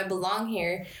 so I belong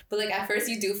here. But like at first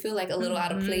you do feel like a little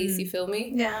out of place, you feel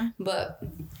me? Yeah. But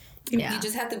you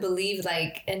just have to believe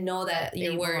like and know that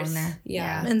you're worth.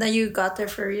 Yeah. And that you got there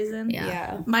for a reason.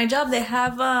 Yeah. My job, they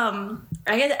have I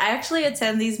actually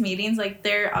attend these meetings, like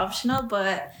they're optional,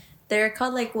 but they're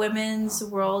called like Women's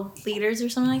World Leaders or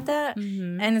something like that.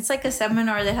 And it's like a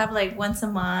seminar they have like once a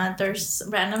month or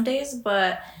random days,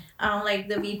 but like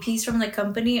the VPs from the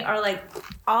company are like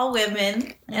all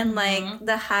women, and like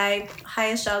the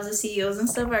highest jobs, the CEOs and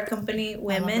stuff, are company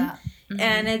women.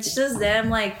 And it's just them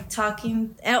like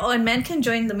talking, and men can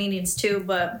join the meetings too,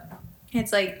 but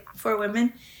it's like for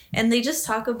women, and they just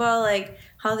talk about like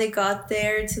how they got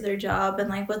there to their job and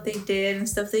like what they did and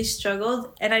stuff they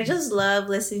struggled. And I just love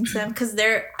listening to them because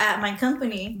they're at my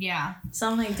company. Yeah. So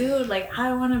I'm like, dude, like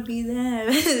I want to be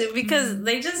them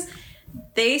because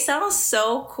they sound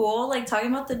so cool, like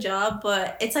talking about the job,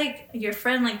 but it's like your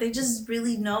friend, like they just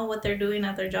really know what they're doing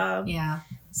at their job. Yeah.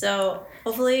 So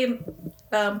hopefully,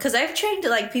 because I've trained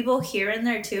like people here and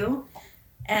there too,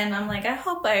 and I'm like, I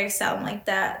hope I sound like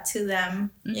that to them.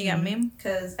 You get me?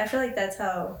 Because I feel like that's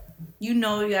how you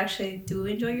know you actually do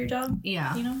enjoy your job.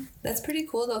 Yeah. You know? That's pretty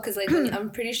cool though, because like when,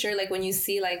 I'm pretty sure like when you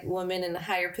see like women in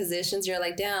higher positions, you're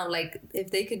like, damn, like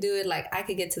if they could do it, like I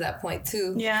could get to that point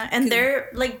too. Yeah, and they're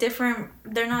like different.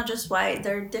 They're not just white.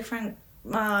 They're different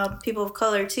people of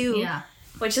color too. Yeah.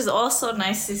 Which is also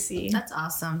nice to see. That's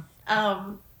awesome.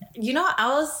 You know,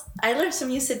 I learned some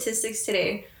new statistics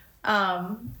today.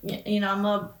 You know, I'm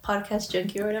a podcast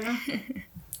junkie or whatever.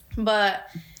 But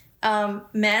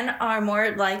men are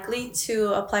more likely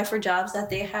to apply for jobs that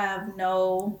they have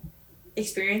no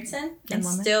experience in and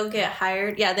still get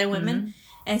hired. Yeah, they're women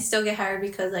and still get hired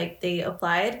because like they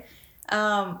applied.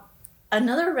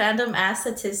 Another random ass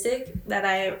statistic that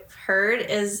I heard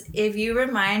is if you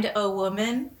remind a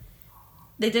woman,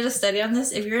 they did a study on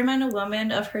this, if you remind a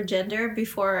woman of her gender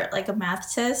before like a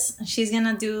math test, she's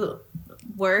gonna do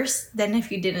worse than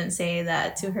if you didn't say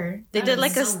that to her. They did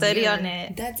like a study on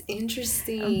it. That's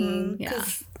interesting. Yeah.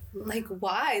 Like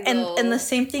why though? And the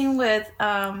same thing with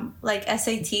like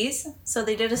SATs. So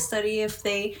they did a study if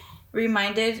they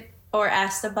reminded or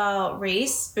asked about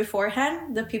race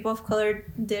beforehand, the people of color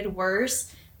did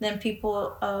worse than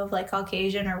people of like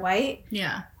Caucasian or white.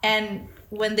 Yeah. And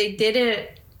when they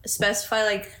didn't specify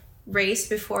like race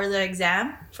before the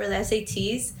exam for the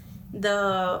SATs,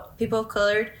 the people of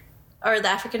color or the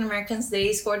African Americans,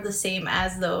 they scored the same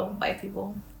as the white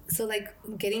people. So like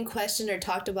getting questioned or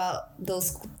talked about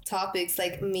those topics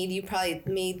like made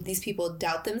these people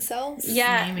doubt themselves.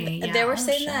 Yeah, Maybe, yeah. They were Oh,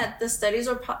 saying shit. that the studies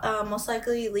were most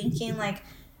likely linking like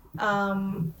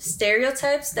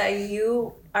stereotypes that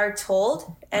you are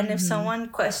told, and if someone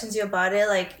questions you about it,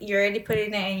 like you're already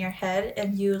putting it in your head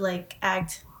and you like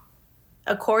act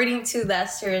according to that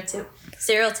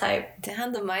stereotype.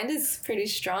 Damn, the mind is pretty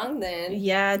strong then.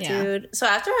 Yeah, Yeah. dude. So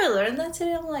after I learned that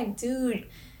today, I'm like, dude,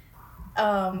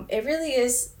 it really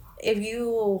is. If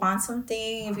you want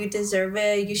something, if you deserve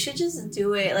it, you should just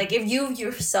do it. Like if you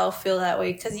yourself feel that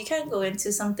way, because you can't go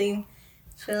into something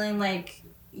feeling like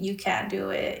you can't do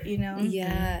it, you know?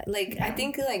 Yeah, like I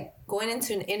think like going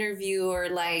into an interview or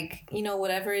like, you know,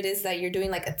 whatever it is that you're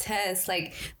doing, like a test,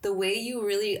 like the way you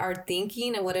really are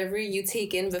thinking and whatever you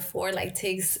take in before like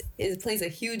plays a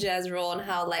huge ass role on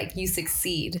how like you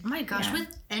succeed. Oh my gosh, Yeah.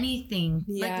 with anything.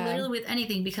 Like Yeah. literally with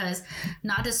anything, because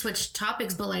not to switch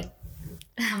topics, but like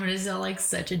I'm gonna sound like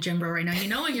such a gym bro right now. You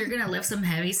know when you're gonna lift some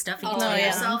heavy stuff and you Oh, tell yeah.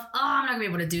 yourself, oh, I'm not gonna be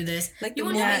able to do this. Like you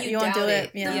the want moment you won't doubt do it.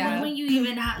 it. Yeah. the moment you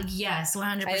even have, yes,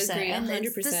 100%. I agree, And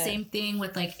it's the 100%. same thing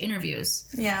with like interviews.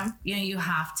 Yeah. You know, you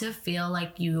have to feel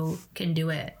like you can do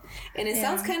it. And it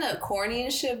sounds kind of corny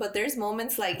and shit, but there's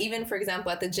moments like, even for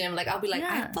example at the gym, like I'll be like,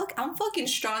 Yeah. I'm fucking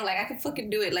strong, like I can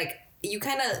fucking do it. Like you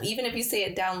kind of, even if you say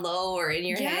it down low or in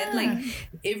your head, like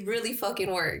it really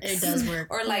fucking works. It does work.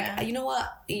 Or like, Yeah. you know what,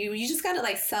 you just gotta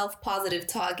like self-positive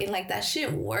talk, and like that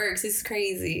shit works. It's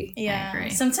crazy. Yeah. agree.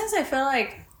 Sometimes I feel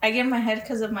like I get in my head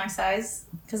because of my size,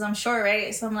 because I'm short,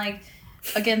 right? So I'm like,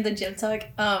 again, the gym talk.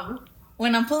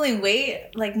 When I'm pulling weight,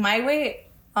 like my weight,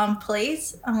 on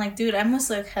plates, I'm like, dude, I must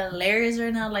look hilarious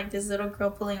right now, like this little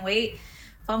girl pulling weight.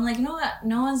 But I'm like, you know what?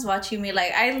 No one's watching me.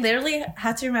 Like, I literally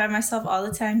have to remind myself all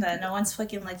the time that no one's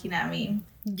fucking looking at me.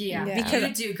 Yeah, because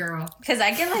you do, girl. Because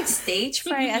I get like stage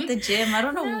fright at the gym. I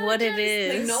don't know what it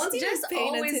is. Like, no one's Just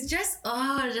paying always,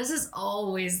 attention. just is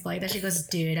always like that. She goes,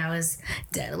 dude, I was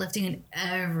deadlifting and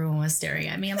everyone was staring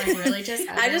at me. I'm like, really? Just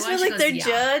I just feel like they're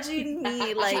judging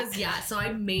me. Like, she goes, yeah. So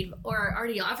I made, or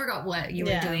already, I forgot what you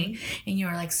were doing, and you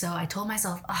were like, so I told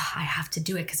myself, oh, I have to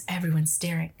do it because everyone's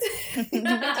staring.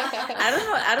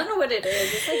 I don't know what it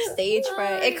is. It's like stage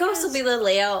fright. It could also be the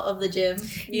layout of the gym,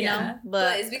 you know.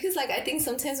 But it's because like I think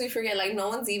sometimes we forget like no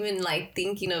one's even like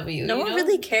thinking of you. No one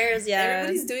really cares. Yeah,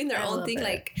 everybody's doing their own thing. It.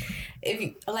 Like if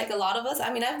you, like a lot of us,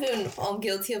 I mean, I've been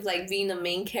guilty of like being a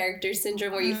main character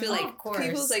syndrome where you feel like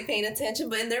people's like paying attention,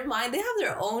 but in their mind they have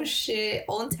their own shit,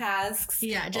 own tasks.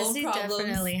 Yeah, Jessie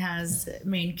definitely has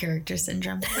main character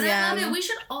syndrome. Yeah, I mean, we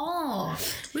should all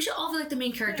feel like the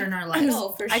main character in our lives. No,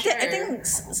 for sure. I think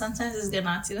sometimes it's good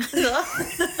not to.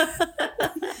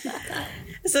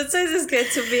 Sometimes it's good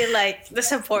to be like the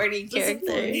supporting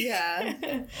character.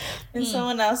 Yeah. In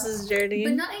someone else's journey.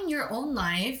 But not in your own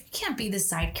life. You can't be the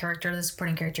side character, the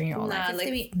supporting character in your own life. You have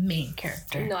to be main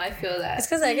character. No, I feel that. It's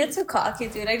because I get too cocky,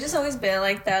 dude. I just always been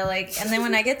like that. Like, and then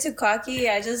when I get too cocky,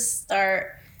 I just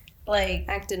start like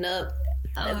acting up.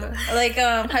 Like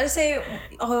how to say?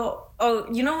 Oh,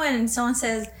 you know when someone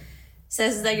says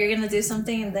that you're gonna do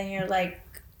something and then you're like,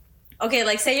 okay,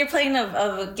 like say you're playing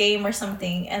a game or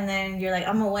something and then you're like,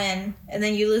 I'm gonna win, and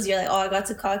then you lose. You're like, oh, I got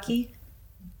too cocky.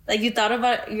 Like you thought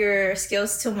about your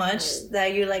skills too much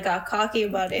that you like got cocky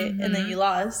about it and then you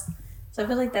lost. So I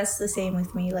feel like that's the same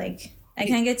with me. Like I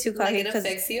can't get too cocky because it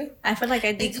affects you. I feel like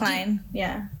I decline.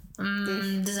 Yeah.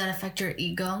 Does that affect your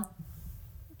ego?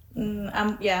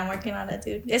 I'm working on it,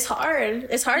 dude. It's hard.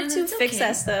 It's hard to fix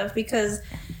that stuff because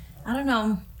I don't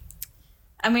know.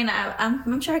 I mean,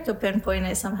 I'm sure I could pinpoint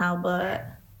it somehow, but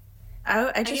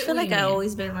I just feel like I've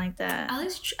always been like that.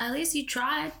 At least you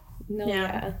tried. No,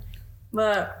 yeah.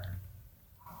 But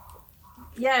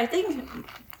yeah, I think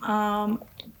I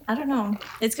don't know.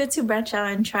 It's good to branch out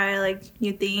and try like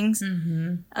new things.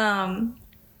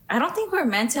 I don't think we're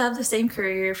meant to have the same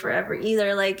career forever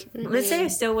either. Like, let's say I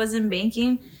still was in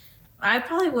banking, I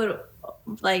probably would,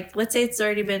 like, let's say it's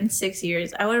already been 6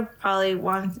 years. I would probably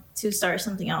want to start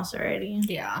something else already.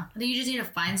 Yeah. I think you just need to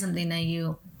find something that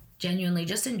you genuinely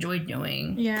just enjoy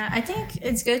doing. Yeah, I think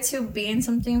it's good to be in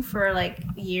something for, like,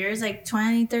 years, like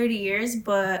 20, 30 years.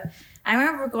 But I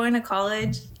remember going to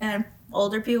college and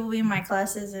older people be in my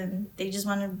classes and they just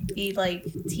want to be, like,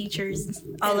 teachers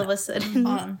all of a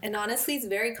sudden. And honestly, it's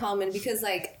very common because,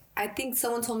 like, I think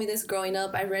someone told me this growing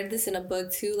up. I read this in a book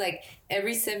too. Like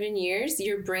every 7 years,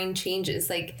 your brain changes.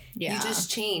 Like you just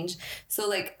change. So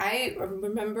like I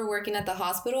remember working at the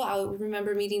hospital. I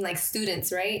remember meeting like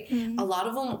students, right? A lot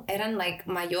of them eran like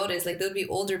mayores. Like they'd be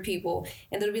older people,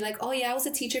 and they'd be like, "Oh yeah, I was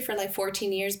a teacher for like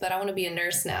 14 years, but I want to be a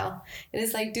nurse now." And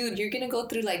it's like, dude, you're gonna go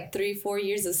through like 3-4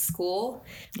 years of school,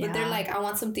 but they're like, "I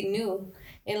want something new."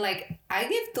 And, like, I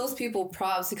give those people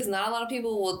props because not a lot of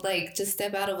people will, like, just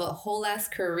step out of a whole ass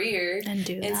career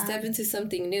and step into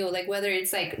something new. Like, whether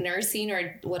it's, like, nursing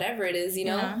or whatever it is, you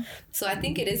know? Yeah. So I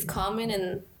think it is common.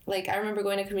 And, like, I remember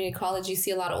going to community college, you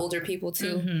see a lot of older people,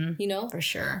 too, you know? For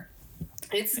sure.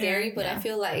 It's scary, but I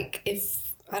feel like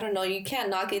I don't know, you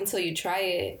can't knock it until you try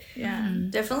it. Yeah.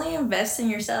 Definitely invest in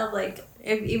yourself. Like,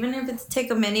 even if it's take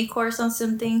a mini course on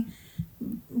something,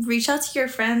 reach out to your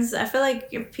friends. I feel like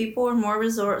your people are more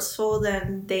resourceful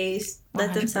than they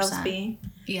let 100%. Themselves be.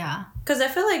 Yeah. Because I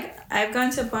feel like I've gone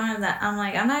to a point that I'm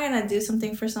like, I'm not going to do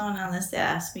something for someone unless they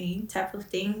ask me type of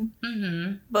thing.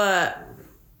 But,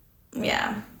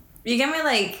 yeah. You get me,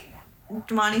 like,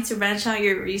 wanting to branch out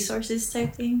your resources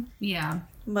type thing. Yeah.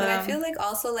 But I feel like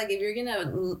also, like, if you're going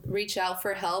to reach out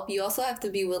for help, you also have to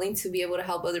be willing to be able to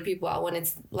help other people out when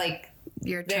it's, like,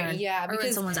 your turn. Yeah, because, or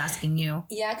when someone's asking you.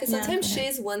 Yeah, because sometimes shit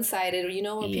is one-sided. You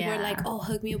know, when people are like, oh,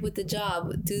 hook me up with the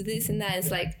job, do this and that.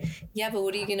 It's like, yeah, but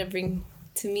what are you going to bring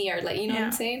to me? Or, like, you know what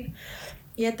I'm saying?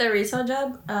 Yeah, at the resale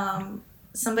job,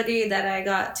 somebody that I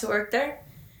got to work there,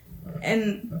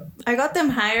 and I got them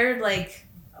hired, like,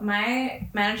 my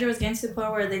manager was getting to the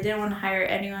point where they didn't want to hire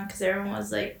anyone because everyone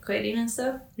was, like, quitting and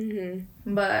stuff.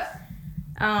 But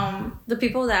the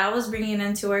people that I was bringing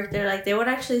in to work there, like, they would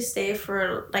actually stay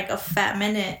for, like, a fat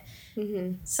minute.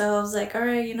 So I was like, all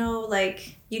right, you know,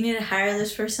 like, you need to hire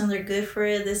this person. They're good for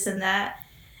it, this and that.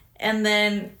 And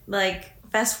then, like,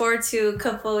 fast forward to a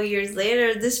couple of years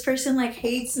later, this person, like,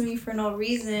 hates me for no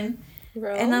reason.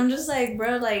 Bro. And I'm just like,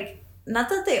 bro, like, not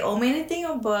that they owe me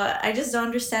anything, but I just don't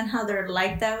understand how they're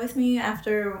like that with me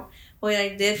after what I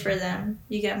did for them.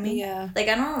 You get me? Yeah. Like,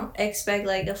 I don't expect,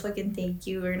 like, a fucking thank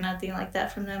you or nothing like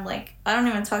that from them. Like, I don't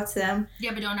even talk to them.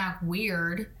 Yeah, but don't act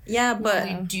weird. Yeah, but...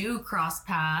 we do cross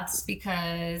paths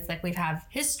because, like, we've had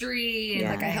history and, Yeah.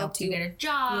 like, I helped you get a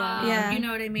job. Yeah. You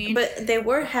know what I mean? But they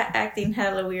were acting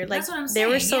hella weird. Like, That's what I'm they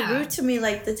were saying, so yeah. rude to me,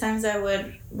 like, the times I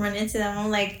would run into them. I'm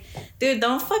like, dude,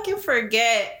 don't fucking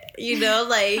forget, you know?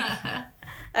 Like,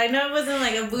 I know it wasn't,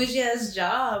 like, a bougie-ass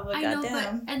job, but I know,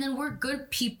 goddamn. but and then we're good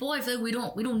people. I feel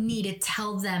like we don't need to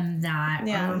tell them that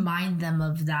Yeah. or remind them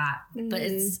of that. But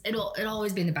it'll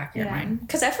always be in the back of your mind.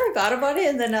 Because I forgot about it,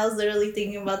 and then I was literally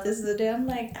thinking about this the other day. I'm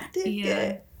like, I did Yeah.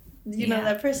 get, you know, Yeah.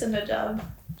 that person a job.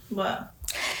 But,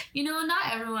 You know,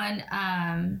 not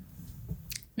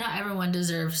everyone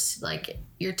deserves like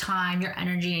your time, your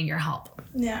energy, and your help.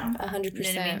 yeah. 100%.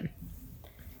 You know what I mean?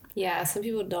 Yeah, some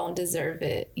people don't deserve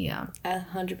it. Yeah.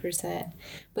 100%.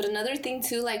 But another thing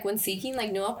too, like when seeking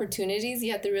like new opportunities,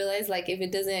 you have to realize like if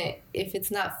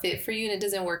it's not fit for you and it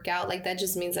doesn't work out, like that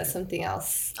just means that something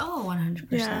else Oh, 100%.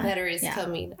 Yeah. better is Yeah.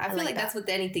 coming. I feel like like that's with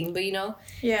anything, but you know.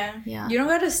 Yeah. Yeah. You don't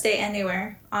got to stay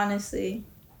anywhere, honestly.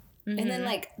 And Mm-hmm. then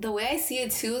like the way I see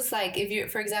it too is like if you're,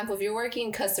 for example, if you're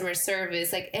working customer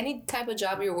service, like any type of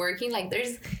job you're working, like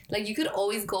there's like you could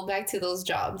always go back to those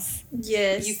jobs.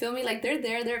 Yes. You feel me? Like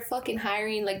they're fucking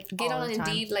hiring. Like get All on the time.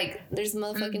 Indeed. Like there's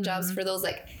motherfucking jobs for those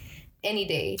like any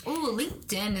day. Oh,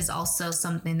 LinkedIn is also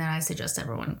something that I suggest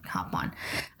everyone hop on.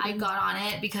 I got on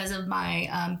it because of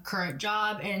my current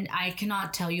job, and I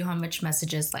cannot tell you how much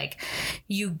messages like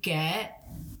you get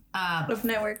With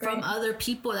network, from right? other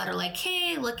people that are like,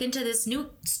 hey, look into this new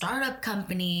startup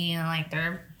company, and like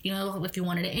they're, you know, if you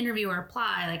wanted to interview or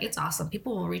apply, like it's awesome.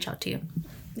 People will reach out to you.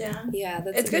 Yeah. Yeah,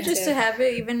 that's It's a good good just to tip. have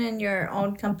it even in your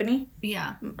own company.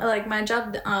 Yeah. Like my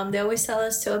job, they always tell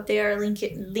us to update our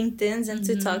LinkedIn's and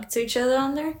to talk to each other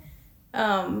on there.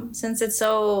 Since it's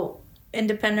so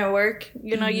independent work,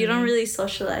 you know, you don't really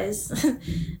socialize.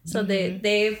 So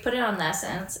they put it on that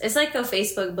sense. It's like a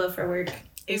Facebook, but for work.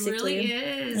 It Basically. really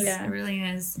is. Yeah. It really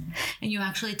is. And you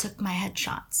actually took my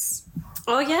headshots.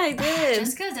 Oh yeah, I did.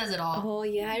 Jessica does it all. Oh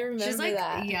yeah, I remember She's like,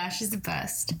 that. yeah, she's the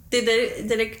best. Did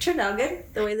it turn out good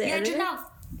the way they Yeah, it edited turned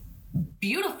out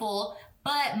beautiful,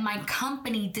 but my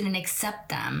company didn't accept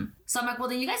them. So I'm like, well,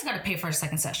 then you guys got to pay for a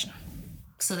second session.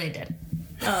 So they did.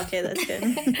 Oh, okay, that's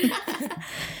good.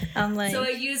 I'm like, So I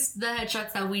used the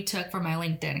headshots that we took for my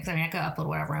LinkedIn because I mean I could upload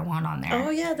whatever I want on there. oh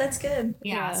yeah, that's good.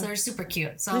 Yeah, so they're super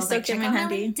cute. So I They was still like, check came out in my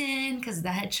handy. LinkedIn because the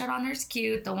headshot on there's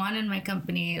cute. The one in my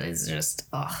company is just,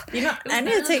 ugh. You know, It was I better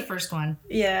need to than take. the first one.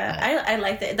 Yeah, I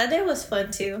liked it. That day was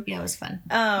fun too. Yeah, it was fun.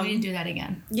 Um, we need to do that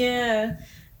again. Yeah,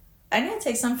 I need to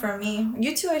take some for me.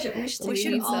 You two, we should We take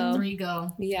should need all some. three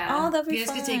go. Yeah. Oh, that'd be You guys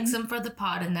fun. could take some for the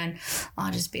pod and then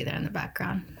I'll just be there in the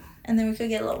background. And then we could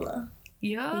get Lola.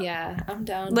 Yeah. Yeah, I'm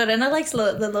down. Lorena likes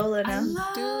the Lola now.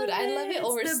 Dude, I love it It's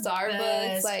over the Starbucks,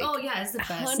 best. like, oh yeah, it's the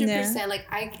best. 100%. Like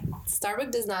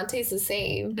Starbucks does not taste the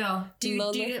same. No, do you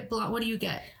Lola. get blonde? What do you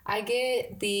get? I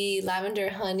get the lavender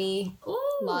honey. Ooh,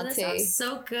 that Latte. sounds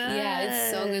so good. Yeah,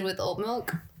 it's so good with oat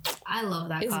milk. I love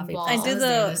that It's coffee. bomb. I I did was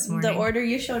there this the morning. order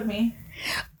you showed me.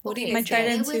 What do you Okay, guys I tried get?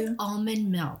 it Get it too. with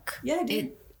almond milk. Yeah, I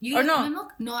did. You Or get no. almond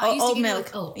milk? No, I Oh, used to oat get milk. it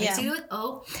with oat. I Yeah. used to get it with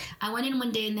oat. I went in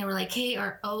one day and they were like, hey,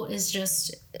 our oat is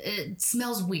just, it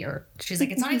smells weird. She's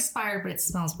like, it's not expired, but it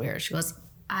smells weird. She goes,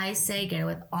 I say get it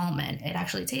with almond. It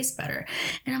actually tastes better.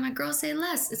 And I'm like, girl, say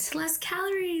less. It's less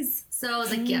calories. So I was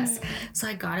like, yes. So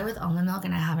I got it with almond milk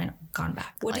and I haven't gone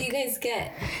back. What do Like, you guys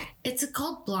get? It's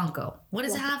called Blanco. What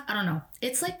does it have? I don't know.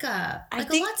 It's like a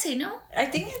think- latte, no? I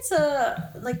think it's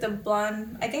like the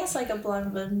blonde. I think it's like a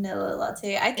blonde vanilla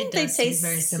latte. I think It they does taste taste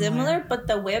very similar, similar. but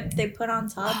the whip they put on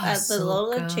top Oh, at the so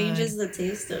Lola good. changes the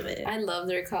taste of it. I love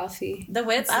their coffee. The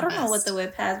whip, It's I the don't know what best. the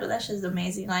whip has, but that shit's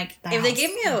amazing. Like, That if they house. gave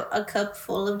me a cup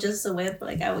full of just the whip,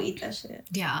 like, I would eat that shit.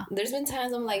 Yeah. There's been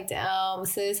times I'm like, damn,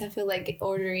 sis, I feel like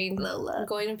ordering Lola.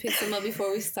 going to pick some up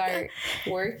before we start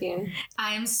working.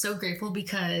 I am so grateful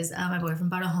because my boyfriend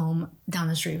bought a home down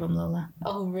the street from Lola.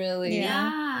 Oh, really?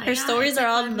 Yeah. Her stories it's are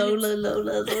like all 5 Lola, minutes-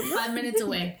 Lola, Lola. 5 minutes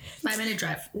away. 5-minute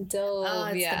drive. Dope. Oh,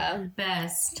 it's yeah. the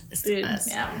best. It's Dude, the best.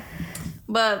 yeah.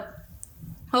 But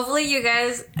hopefully you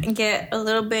guys get a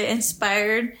little bit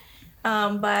inspired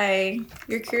by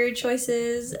your career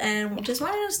choices and just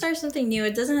wanting to start something new.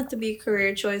 It doesn't have to be a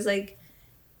career choice. Like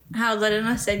how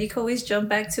Lorena said, you can always jump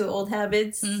back to old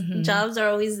habits. Mhm. Jobs are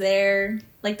always there,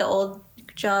 like the old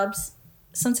jobs.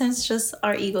 Sometimes it's just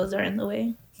our egos are in the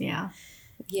way. Yeah.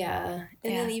 Yeah.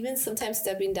 And then Yeah. even sometimes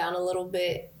stepping down a little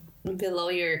bit below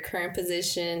your current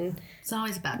position. It's not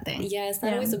always a bad thing. Yeah, it's not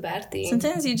Yeah. always a bad thing.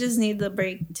 Sometimes you just need the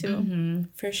break too. Mm-hmm.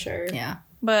 For sure. Yeah.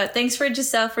 But thanks for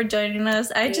Giselle for joining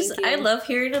us. I you. love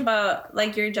hearing about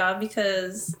like your job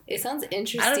because it sounds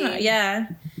interesting. I don't know. Yeah.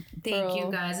 Thank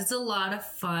you guys. It's a lot of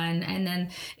fun. And then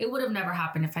it would have never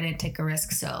happened if I didn't take a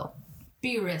risk. So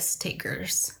be risk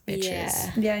takers,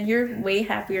 bitches. Yeah, you're way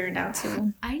happier now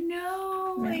too. I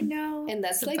know. I know. And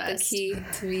that's like the key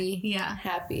to be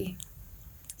happy.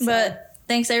 So. But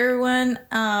thanks everyone.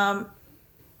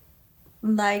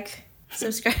 Like,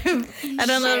 subscribe. I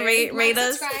don't know. Rate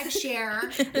us. Subscribe, share.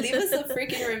 Leave us a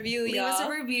freaking review, y'all. Leave us a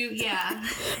review, yeah.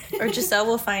 Or Giselle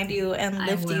will find you and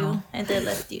lift you and then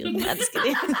lift you. I'm just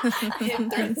kidding.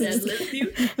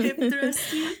 Hip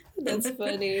thrust you. That's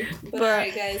funny. But all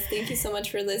right, guys, thank you so much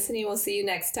for listening. We'll see you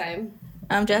next time.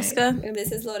 I'm Jessica. And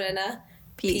this is Lorena.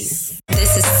 Peace.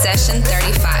 This is session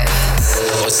 35.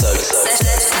 What's up?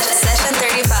 Session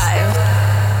 35.